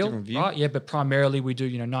look and feel, right? Yeah, but primarily we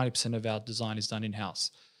do, 90% of our design is done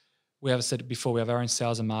in-house. We have said it before, we have our own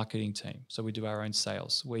sales and marketing team. So we do our own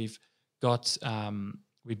sales. We've got,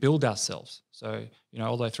 we build ourselves. So,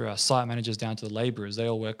 all the way through our site managers down to the laborers, they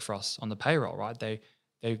all work for us on the payroll, right?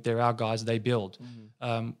 They're our guys, they build.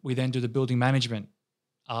 We then do the building management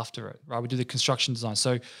after it, right? We do the construction design.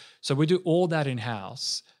 So we do all that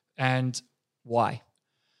in-house. And why?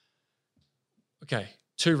 Okay,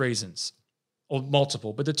 two reasons, or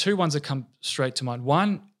multiple, but the two ones that come straight to mind.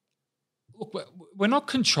 One, look, we're not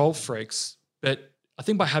control freaks, but I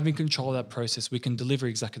think by having control of that process, we can deliver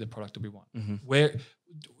exactly the product that we want. We're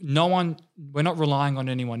not relying on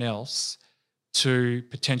anyone else to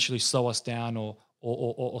potentially slow us down or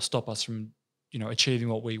stop us from, achieving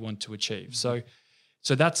what we want to achieve. So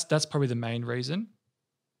that's probably the main reason.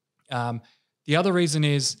 The other reason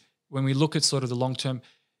is when we look at sort of the long term,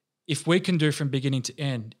 if we can do from beginning to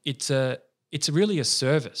end, it's really a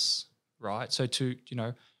service, right? So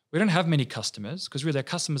we don't have many customers because really our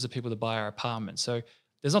customers are people that buy our apartments. So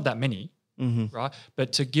there's not that many, right?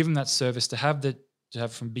 But to give them that service, to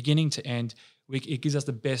have from beginning to end, it gives us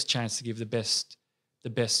the best chance to give the best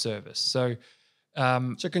service. So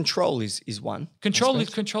control is one.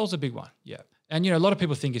 Control's a big one, yeah. And a lot of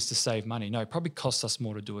people think it's to save money. No, it probably costs us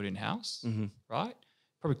more to do it in-house, right?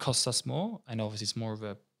 Probably costs us more, and obviously it's more of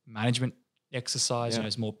a management exercise.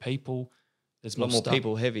 There's more people. There's a lot more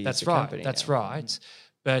people heavy. That's right. That's right.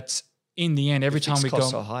 But in the end, every time we go,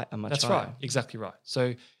 costs are much that's higher. right, exactly right.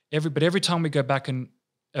 So every time we go back and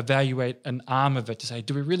evaluate an arm of it to say,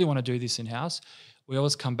 do we really want to do this in-house? We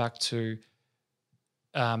always come back to,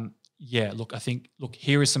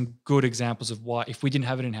 here are some good examples of why, if we didn't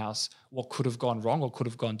have it in-house, what could have gone wrong or could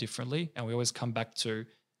have gone differently. And we always come back to,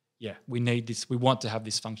 we need this, we want to have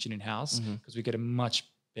this function in-house because we get a much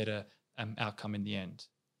better outcome in the end.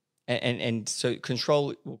 And so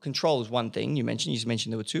control is one thing you mentioned. You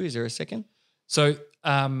mentioned there were two. Is there a second? So,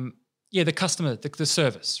 the customer, the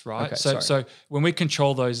service, right? Okay, so when we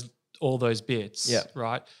control all those bits,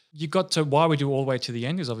 right? You got to, why we do all the way to the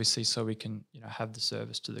end is obviously so we can, have the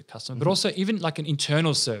service to the customer, but also even like an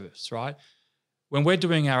internal service, right? When we're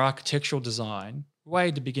doing our architectural design, way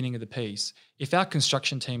at the beginning of the piece, if our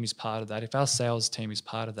construction team is part of that, if our sales team is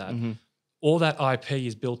part of that, all that IP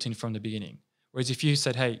is built in from the beginning. Whereas if you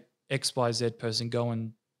said, hey, XYZ person, go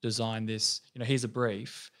and design this, here's a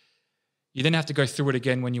brief. You then have to go through it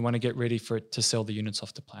again when you want to get ready for it to sell the units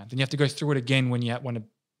off the plan. Then you have to go through it again when you want to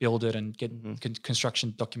build it and get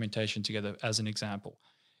construction documentation together, as an example.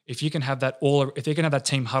 If you can have that if you can have that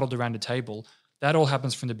team huddled around a table, that all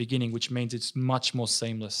happens from the beginning, which means it's much more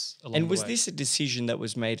seamless along the way. And was this a decision that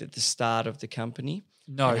was made at the start of the company?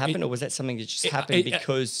 No. It happened, or was that something that just happened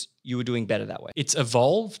because you were doing better that way? It's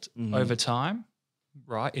evolved over time.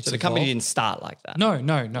 Right. So the company didn't start like that. No.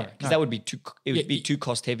 Because that would be too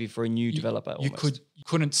cost heavy for a new developer. You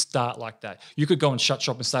couldn't start like that. You could go and shut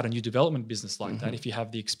shop and start a new development business like that if you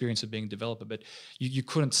have the experience of being a developer, but you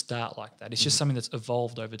couldn't start like that. It's just something that's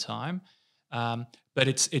evolved over time. But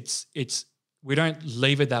it's we don't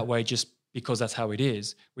leave it that way just because that's how it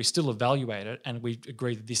is. We still evaluate it and we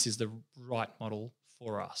agree that this is the right model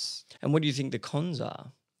for us. And what do you think the cons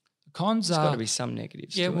are? Cons There's are got to be some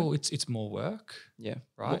negatives. yeah, to well, it. it's more work. Yeah,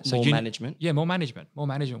 Right. More you- management. Yeah, more management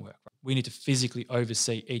work. We need to physically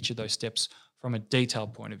oversee each of those steps from a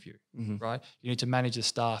detailed point of view, Mhm. right? You need to manage the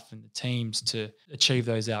staff and the teams to achieve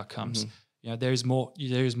those outcomes. Mhm. You know, there is more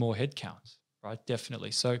headcount, right?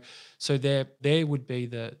 Definitely. So there would be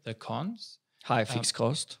the cons. Higher fixed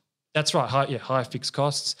cost. That's right. Higher fixed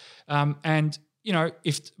costs, and you know,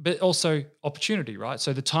 but also opportunity, right?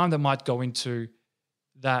 So the time that might go into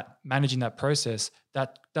that managing that process,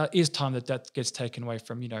 that is time that gets taken away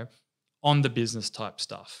from, you know, on the business type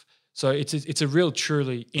stuff. So it's a real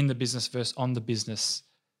truly in the business versus on the business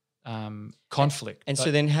conflict. And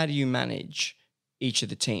so then, how do you manage each of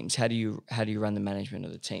the teams? How do you run the management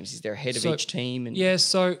of the teams? Is there a head of each team? And yeah,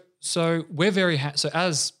 so we're very so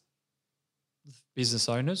as business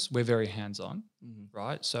owners, we're very hands on,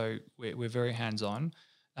 right? So we're very hands on,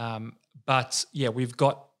 but yeah, we've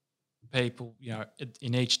got people, you know,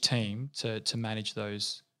 in each team to manage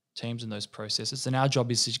those teams and those processes, and our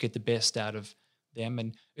job is to get the best out of them,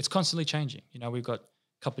 and it's constantly changing. You know, we've got a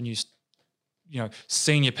couple of new, you know,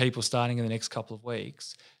 senior people starting in the next couple of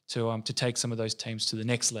weeks to take some of those teams to the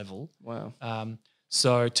next level. Wow.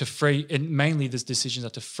 So to free, and mainly the decisions are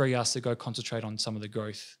to free us to go concentrate on some of the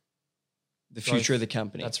growth. The future of the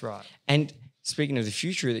company. That's right. And speaking of the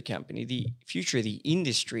future of the company, the future of the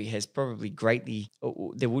industry has probably greatly,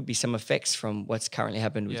 or there would be some effects from what's currently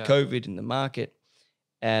happened with Yeah. COVID in the market.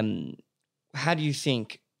 How do you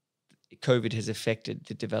think COVID has affected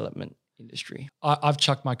the development industry? I've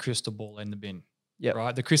chucked my crystal ball in the bin. Yep.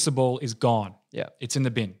 Right. The crystal ball is gone. Yeah. It's in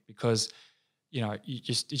the bin because, you know,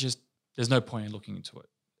 there's no point in looking into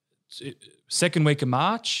it. Second week of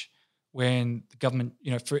March, when the government,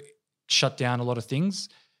 you know, shut down a lot of things,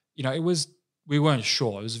 you know, we weren't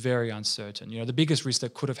sure. It was very uncertain. You know, the biggest risk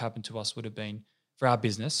that could have happened to us would have been for our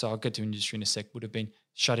business. So I'll get to industry in a sec. Would have been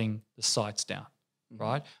shutting the sites down.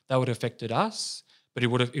 Right. That would have affected us, but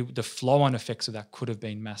the flow-on effects of that could have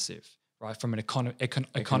been massive. Right, from an economy,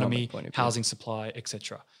 point of view. housing supply,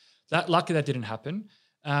 etc. Luckily that didn't happen.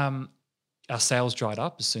 Our sales dried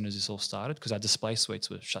up as soon as this all started because our display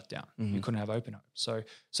suites were shut down. We couldn't have open home. So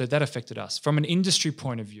that affected us. From an industry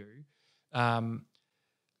point of view,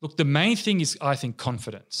 look, the main thing is, I think,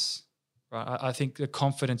 confidence. Right, I think the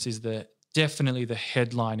confidence is definitely the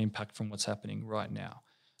headline impact from what's happening right now.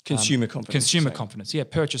 Consumer confidence. Consumer confidence, yeah,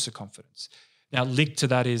 purchaser confidence. Now, linked to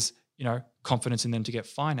that is, you know, confidence in them to get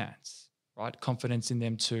finance. Right, confidence in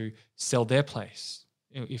them to sell their place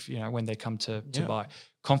if, you know, when they come to buy.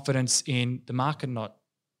 Confidence in the market not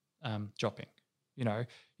dropping.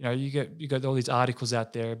 You get all these articles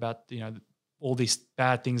out there about, you know, all these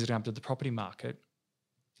bad things that happen to the property market.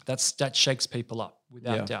 That shakes people up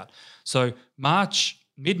without doubt. So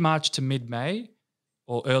mid-March to mid-May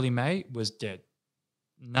or early May was dead.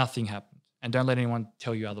 Nothing happened, and don't let anyone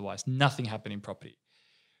tell you otherwise. Nothing happened in property.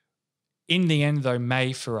 In the end, though,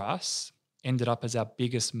 May for us ended up as our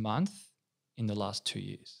biggest month in the last 2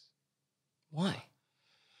 years. Why?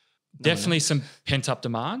 Definitely some pent-up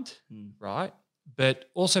demand, right? But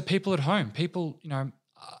also people at home. People, you know,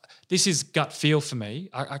 this is gut feel for me.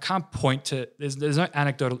 I can't point to, there's no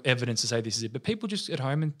anecdotal evidence to say this is it, but people just at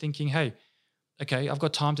home and thinking, hey, okay, I've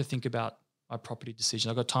got time to think about my property decision.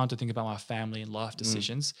 I've got time to think about my family and life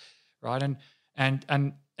decisions, right? And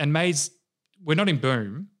May's, we're not in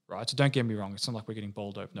boom, right? So don't get me wrong. It's not like we're getting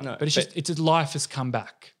bowled over. No. But it's life has come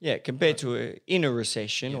back. Yeah, compared to in a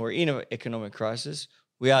recession or in an economic crisis,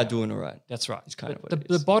 we are doing all right. That's right. It's kind of what the, it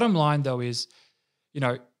is. the bottom line, though, is, you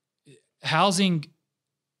know, housing,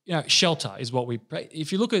 you know, shelter is what we,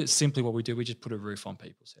 if you look at it simply what we do, we just put a roof on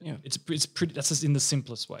people's head. Yeah. It's pretty, that's just in the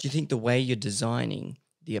simplest way. Do you think the way you're designing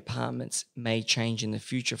the apartments may change in the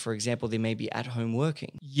future? For example, they may be at home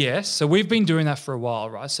working. Yes. So we've been doing that for a while,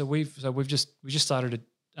 right? So we just started at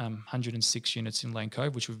 106 units in Lane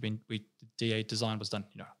Cove, which the DA design was done,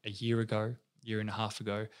 you know, a year and a half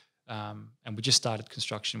ago. And we just started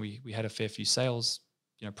construction. We had a fair few sales,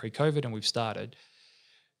 you know, pre-COVID, and we've started.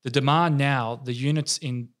 The demand now, the units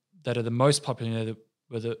that are the most popular, you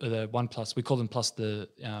know, the 1+, we call them plus the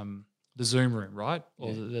Zoom room, right?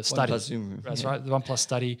 Or the study. 1+ Zoom room. That's right. The 1+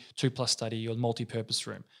 study, 2+ study, or multi-purpose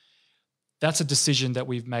room. That's a decision that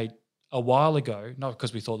we've made a while ago, not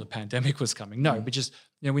because we thought the pandemic was coming. No, but just,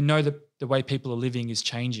 you know, we know that the way people are living is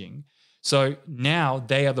changing. So now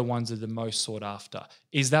they are the ones that are the most sought after.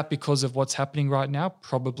 Is that because of what's happening right now?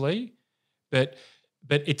 Probably. But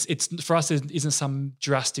but it's for us, it isn't some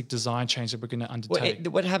drastic design change that we're going to undertake.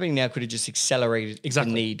 What happening now could have just accelerated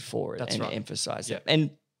Exactly. the need for it. That's and right. emphasized it. Yeah.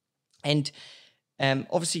 And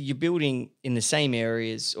obviously you're building in the same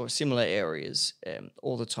areas or similar areas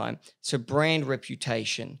all the time. So brand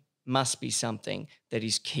reputation must be something that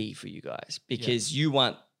is key for you guys, because you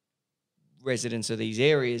want residents of these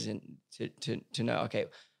areas and to know, okay,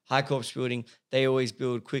 HighCorp's building, they always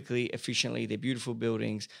build quickly, efficiently. They're beautiful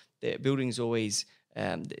buildings. Their buildings always,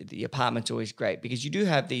 the apartment's always great, because you do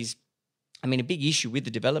have these. I mean, a big issue with the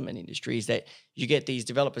development industry is that you get these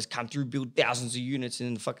developers come through, build thousands of units, and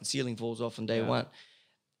then the fucking ceiling falls off on day one.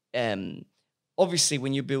 Obviously,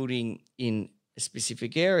 when you're building in a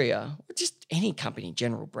specific area, or just any company in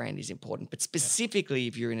general, brand is important. But specifically,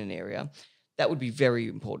 if you're in an area, that would be very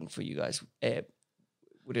important for you guys,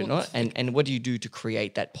 would it not? And what do you do to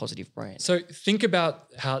create that positive brand? So think about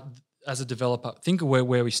how, as a developer, think of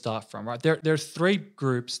where we start from, right? There are three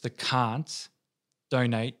groups that can't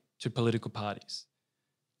donate to political parties: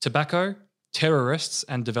 tobacco, terrorists,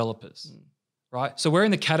 and developers, right? So we're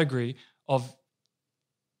in the category of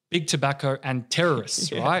big tobacco and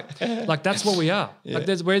terrorists, right? Like that's what we are. Like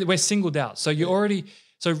we're singled out. So you already,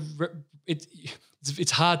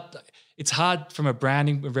 it's hard. It's hard from a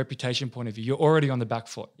branding and reputation point of view. You're already on the back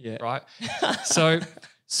foot, right?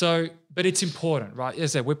 But it's important, right? As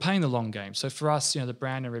I said, we're playing the long game. So for us, the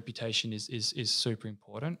brand and reputation is super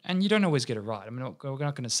important, and you don't always get it right. I mean, we're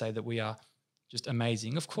not going to say that we are just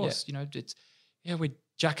amazing. Of course, it's we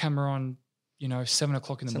jackhammer on, 7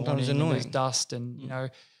 o'clock in the Sometimes morning, annoying. and there's dust,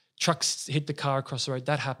 and trucks hit the car across the road.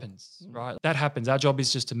 That happens, right? That happens. Our job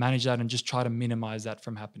is just to manage that and just try to minimize that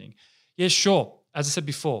from happening. Yeah, sure. As I said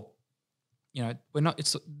before, we're not.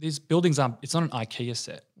 These buildings aren't. It's not an IKEA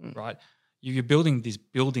set, right? You're building these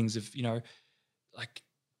buildings of, like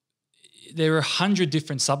there are 100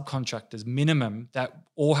 different subcontractors minimum that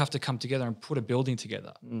all have to come together and put a building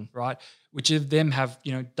together, right? Which of them have,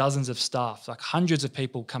 dozens of staff, like hundreds of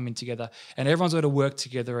people coming together, and everyone's got to work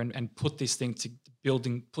together and put this thing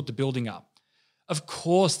put the building up. Of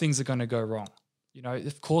course, things are going to go wrong.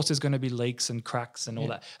 Of course, there's going to be leaks and cracks and all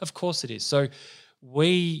that. Of course it is. So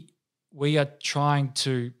we are trying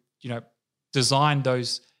to, design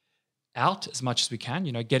those out as much as we can,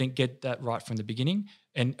 get that right from the beginning,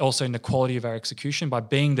 and also in the quality of our execution. By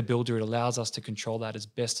being the builder, it allows us to control that as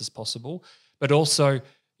best as possible. But also,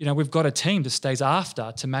 we've got a team that stays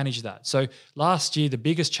after to manage that. So last year, the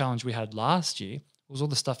biggest challenge we had last year was all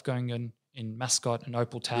the stuff going on in Mascot and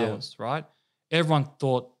Opal Towers, right? Everyone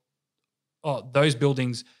thought, those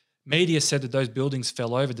buildings, media said that those buildings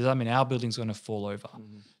fell over. Does that mean our building's going to fall over?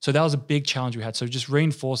 So that was a big challenge we had. So just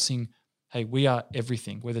reinforcing, hey, we are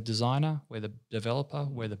everything. We're the designer, we're the developer,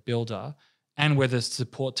 we're the builder, and we're the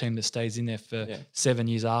support team that stays in there for 7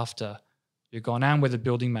 years after you're gone, and we're the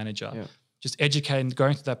building manager. Just educating,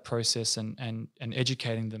 going through that process and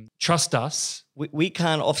educating them. Trust us. We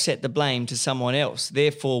can't offset the blame to someone else.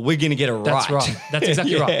 Therefore, we're going to get it right. That's right. That's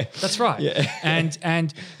exactly right. That's right. Yeah.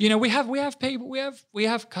 And we have people, we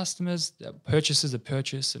have customers, purchasers that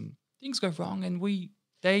purchase, and things go wrong, and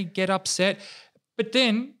they get upset, but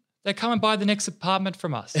then they come and buy the next apartment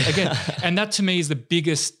from us again. And that to me is the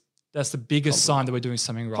biggest sign that we're doing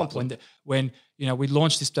something right. When we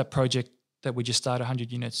launched that project that we just started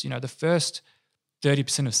 100 units, the first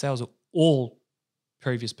 30% of sales are all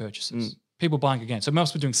previous purchases. People buying again. So we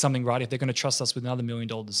must be doing something right if they're going to trust us with another $1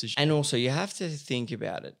 million decision. And also you have to think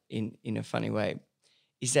about it in a funny way,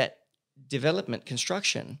 is that development,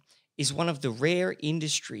 construction is one of the rare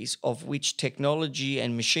industries of which technology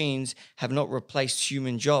and machines have not replaced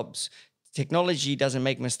human jobs. Technology doesn't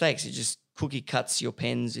make mistakes. It just cookie cuts your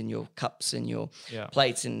pens and your cups and your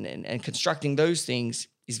plates, and constructing those things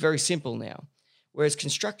is very simple now. Whereas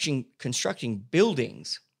constructing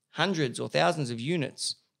buildings, hundreds or thousands of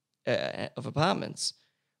units of apartments,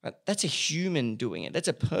 right, that's a human doing it. That's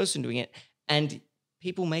a person doing it. And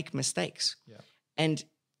people make mistakes. Yeah. And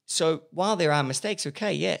so while there are mistakes,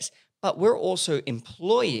 okay, yes, but we're also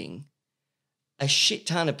employing a shit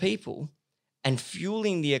ton of people and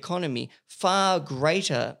fueling the economy far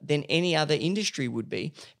greater than any other industry would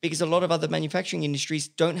be, because a lot of other manufacturing industries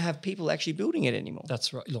don't have people actually building it anymore.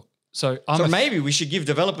 That's right. Look, maybe we should give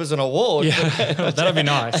developers an award. Yeah, that'd be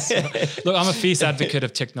nice. Look, I'm a fierce advocate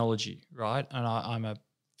of technology, right? And I'm a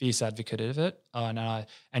fierce advocate of it,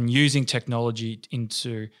 and using technology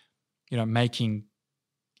into, making,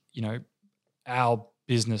 our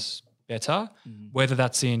business better, whether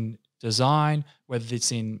that's in design, whether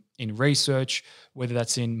it's in research, whether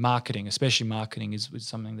that's in marketing. Especially marketing is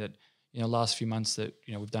something that, last few months that,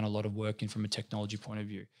 we've done a lot of work in from a technology point of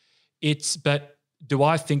view. But do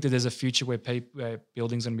I think that there's a future where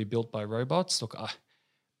buildings are going to be built by robots? Look,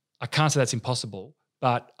 I can't say that's impossible,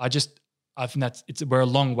 but I think we're a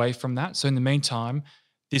long way from that. So in the meantime,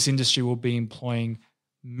 this industry will be employing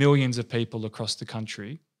millions of people across the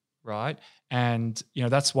country, right? And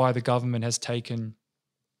that's why the government has taken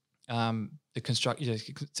the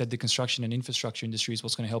construction and infrastructure industry is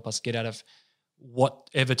what's going to help us get out of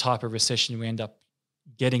whatever type of recession we end up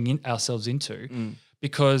getting ourselves into.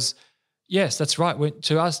 Because yes, that's right.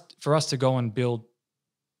 For us to go and build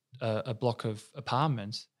a block of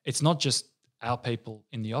apartments, it's not just our people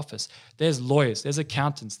in the office. There's lawyers, there's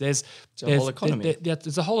accountants, there's a whole economy.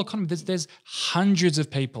 There's a whole economy. There's hundreds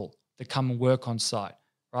of people that come and work on site,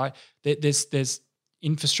 right? There's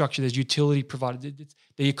infrastructure, there's utility provided.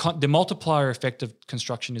 The multiplier effect of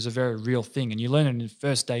construction is a very real thing, and you learn it in the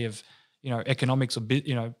first day of economics or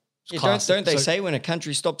class. Don't they say when a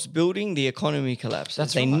country stops building, the economy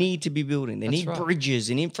collapses? They need to be building. They need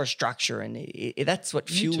bridges and infrastructure, and that's what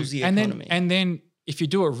fuels the economy. And then if you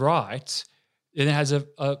do it right, then it has a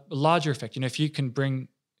larger effect. If you can bring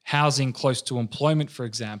housing close to employment, for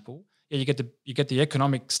example, you get the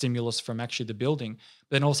economic stimulus from actually the building.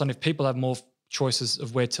 But then all of a sudden, if people have more choices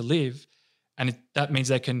of where to live, and that means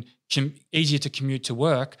they can easier to commute to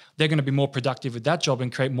work, they're going to be more productive with that job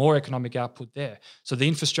and create more economic output there. So the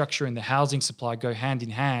infrastructure and the housing supply go hand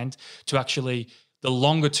in hand to actually the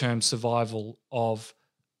longer term survival's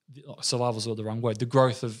the wrong word, the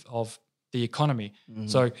growth of the economy.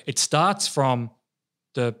 So it starts from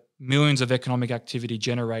the millions of economic activity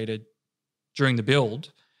generated during the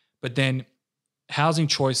build, but then housing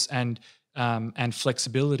choice and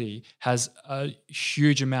flexibility has a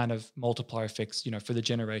huge amount of multiplier effects, for the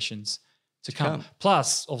generations to come.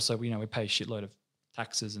 Plus, also, we pay a shitload of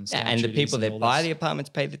taxes and stamp and the duties people that buy the apartments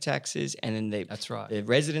pay the taxes, and then that's right. The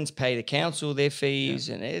residents pay the council their fees,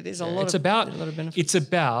 and there's a lot of benefits. It's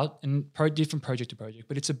about, and different project to project,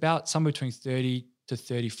 but it's about somewhere between 30 to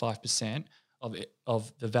 35%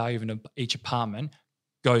 of the value of each apartment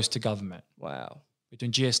goes to government. Wow.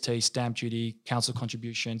 Between GST, stamp duty, council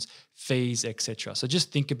contributions, fees, etc. So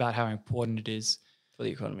just think about how important it is for the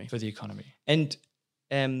economy. And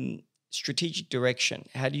strategic direction.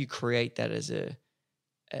 How do you create that as a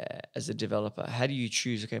developer? How do you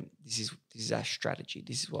choose? Okay, this is our strategy.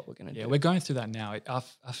 This is what we're going to do. Yeah, we're going through that now. I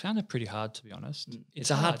found it pretty hard, to be honest.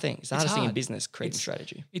 It's a hard thing. It's the hardest thing in business, creating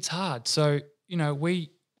strategy. It's hard. So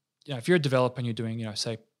if you're a developer and you're doing,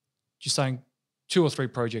 say, you're saying 2 or 3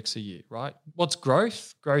 projects a year, right? What's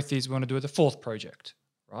growth? Growth is we want to do the 4th project,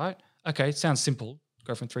 right? Okay, it sounds simple.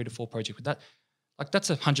 Go from 3 to 4 projects with that.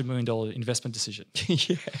 That's $100 million investment decision.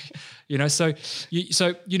 Yeah. It's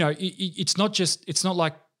not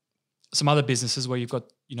like some other businesses where you've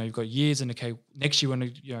got years and okay, next year we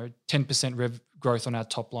want to 10% growth on our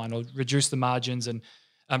top line, or reduce the margins and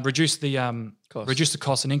reduce the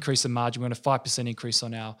cost and increase the margin. We want a 5% increase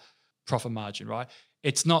on our profit margin, right?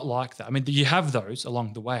 It's not like that. I mean, you have those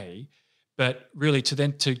along the way, but really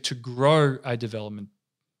to grow a development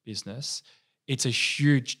business, it's a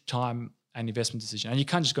huge time and investment decision. And you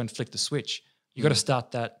can't just go and flick the switch. You've got to start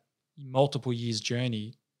that multiple years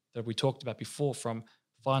journey that we talked about before, from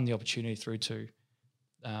finding the opportunity through to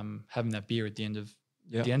having that beer at the end of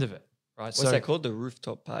it. Right. What's that called? The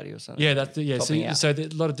rooftop party or something? Yeah, so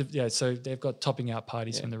they've got topping out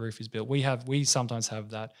parties when the roof is built. We sometimes have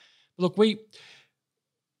that. Look, we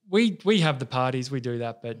have the parties, we do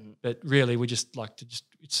that, but really we just like to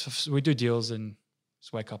we do deals and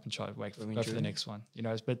just wake up and try to go for the next one.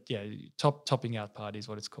 But yeah, topping out party is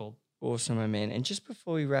what it's called. Awesome, my man. And just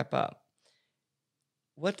before we wrap up,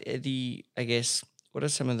 what are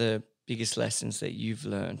some of the biggest lessons that you've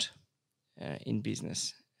learned in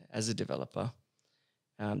business as a developer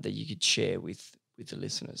that you could share with the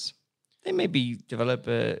listeners? They may be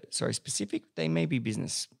developer specific, they may be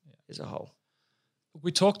business as a whole.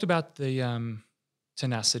 We talked about the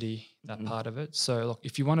tenacity, that part of it. So look,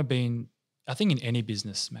 if you want to be in any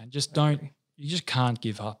business, man, you just can't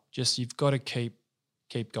give up. You've got to keep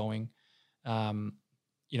going.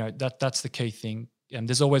 That's the key thing. And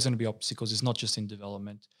there's always going to be obstacles. It's not just in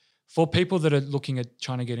development. For people that are looking at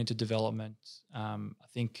trying to get into development, I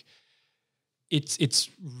think it's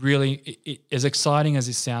really as exciting as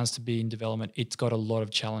it sounds to be in development. It's got a lot of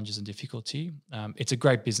challenges and difficulty. It's a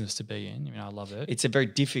great business to be in. I mean, I love it. It's a very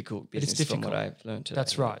difficult business from what I've learned today.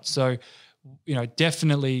 That's right. So,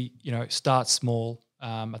 definitely, start small.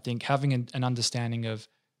 I think having an understanding of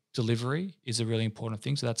delivery is a really important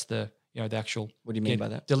thing. So that's the actual. What do you mean by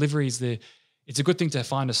that? Delivery is it's a good thing to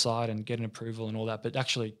find a site and get an approval and all that, but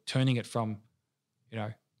actually turning it from,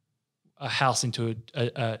 a house into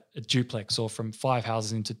a duplex, or from 5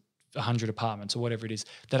 houses into 100 apartments or whatever it is,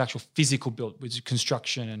 that actual physical build, which is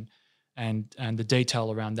construction and the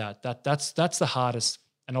detail around that's the hardest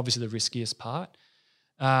and obviously the riskiest part.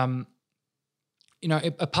 Apart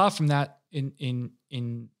from that, in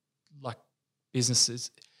like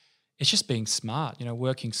businesses, it's just being smart,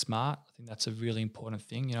 working smart. I think that's a really important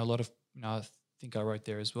thing. A lot of, I think I wrote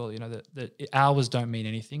there as well, that hours don't mean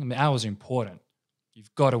anything. I mean, hours are important.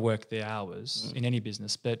 You've got to work the hours in any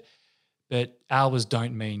business, but hours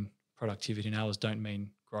don't mean productivity, and hours don't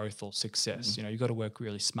mean growth or success. You've got to work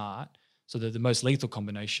really smart. So the most lethal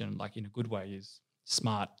combination, like in a good way, is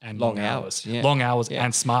smart and long hours. Yeah. Long hours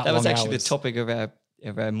and smart. That was actually the topic of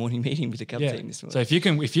our morning meeting with the Cub team this morning. So if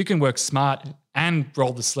you can work smart and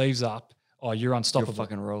roll the sleeves up, you're unstoppable. You're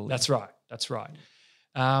fucking rolling. That's right.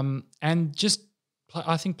 And just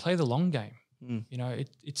I think play the long game.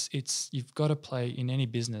 It's you've got to play in any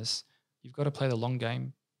business. You've got to play the long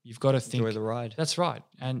game. You've got to think. Enjoy the ride. That's right.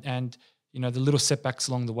 And the little setbacks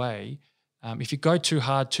along the way. If you go too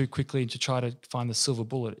hard too quickly to try to find the silver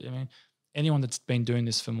bullet, I mean, anyone that's been doing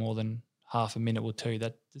this for more than half a minute will tell you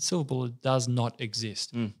that the silver bullet does not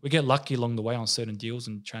exist. We get lucky along the way on certain deals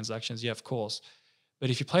and transactions, of course. But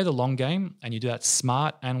if you play the long game and you do that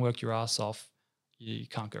smart and work your ass off, you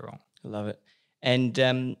can't go wrong. I love it. And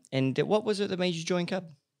what was it that made you join Cub?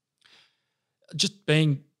 Just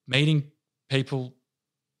meeting people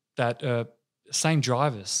that same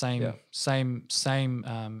drivers, same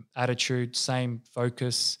attitude, same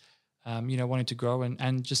focus. Wanting to grow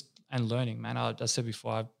and learning. Man, I said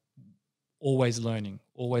before, I'm always learning,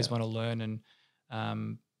 always want to learn,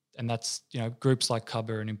 and that's groups like Cub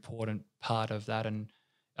are an important part of that. And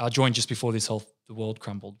I joined just before the world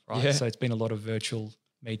crumbled, right? Yeah. So it's been a lot of virtual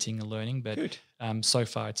meeting and learning, but so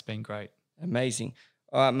far it's been great. Amazing.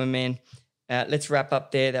 All right, my man. Let's wrap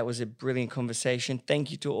up there. That was a brilliant conversation.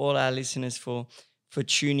 Thank you to all our listeners for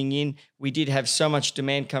tuning in. We did have so much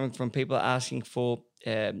demand coming from people asking for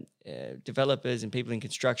developers and people in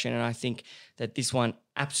construction, and I think that this one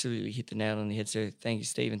absolutely hit the nail on the head. So thank you,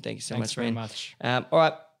 Stephen. Thanks so much, man. Thanks very much. All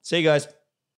right. See you guys.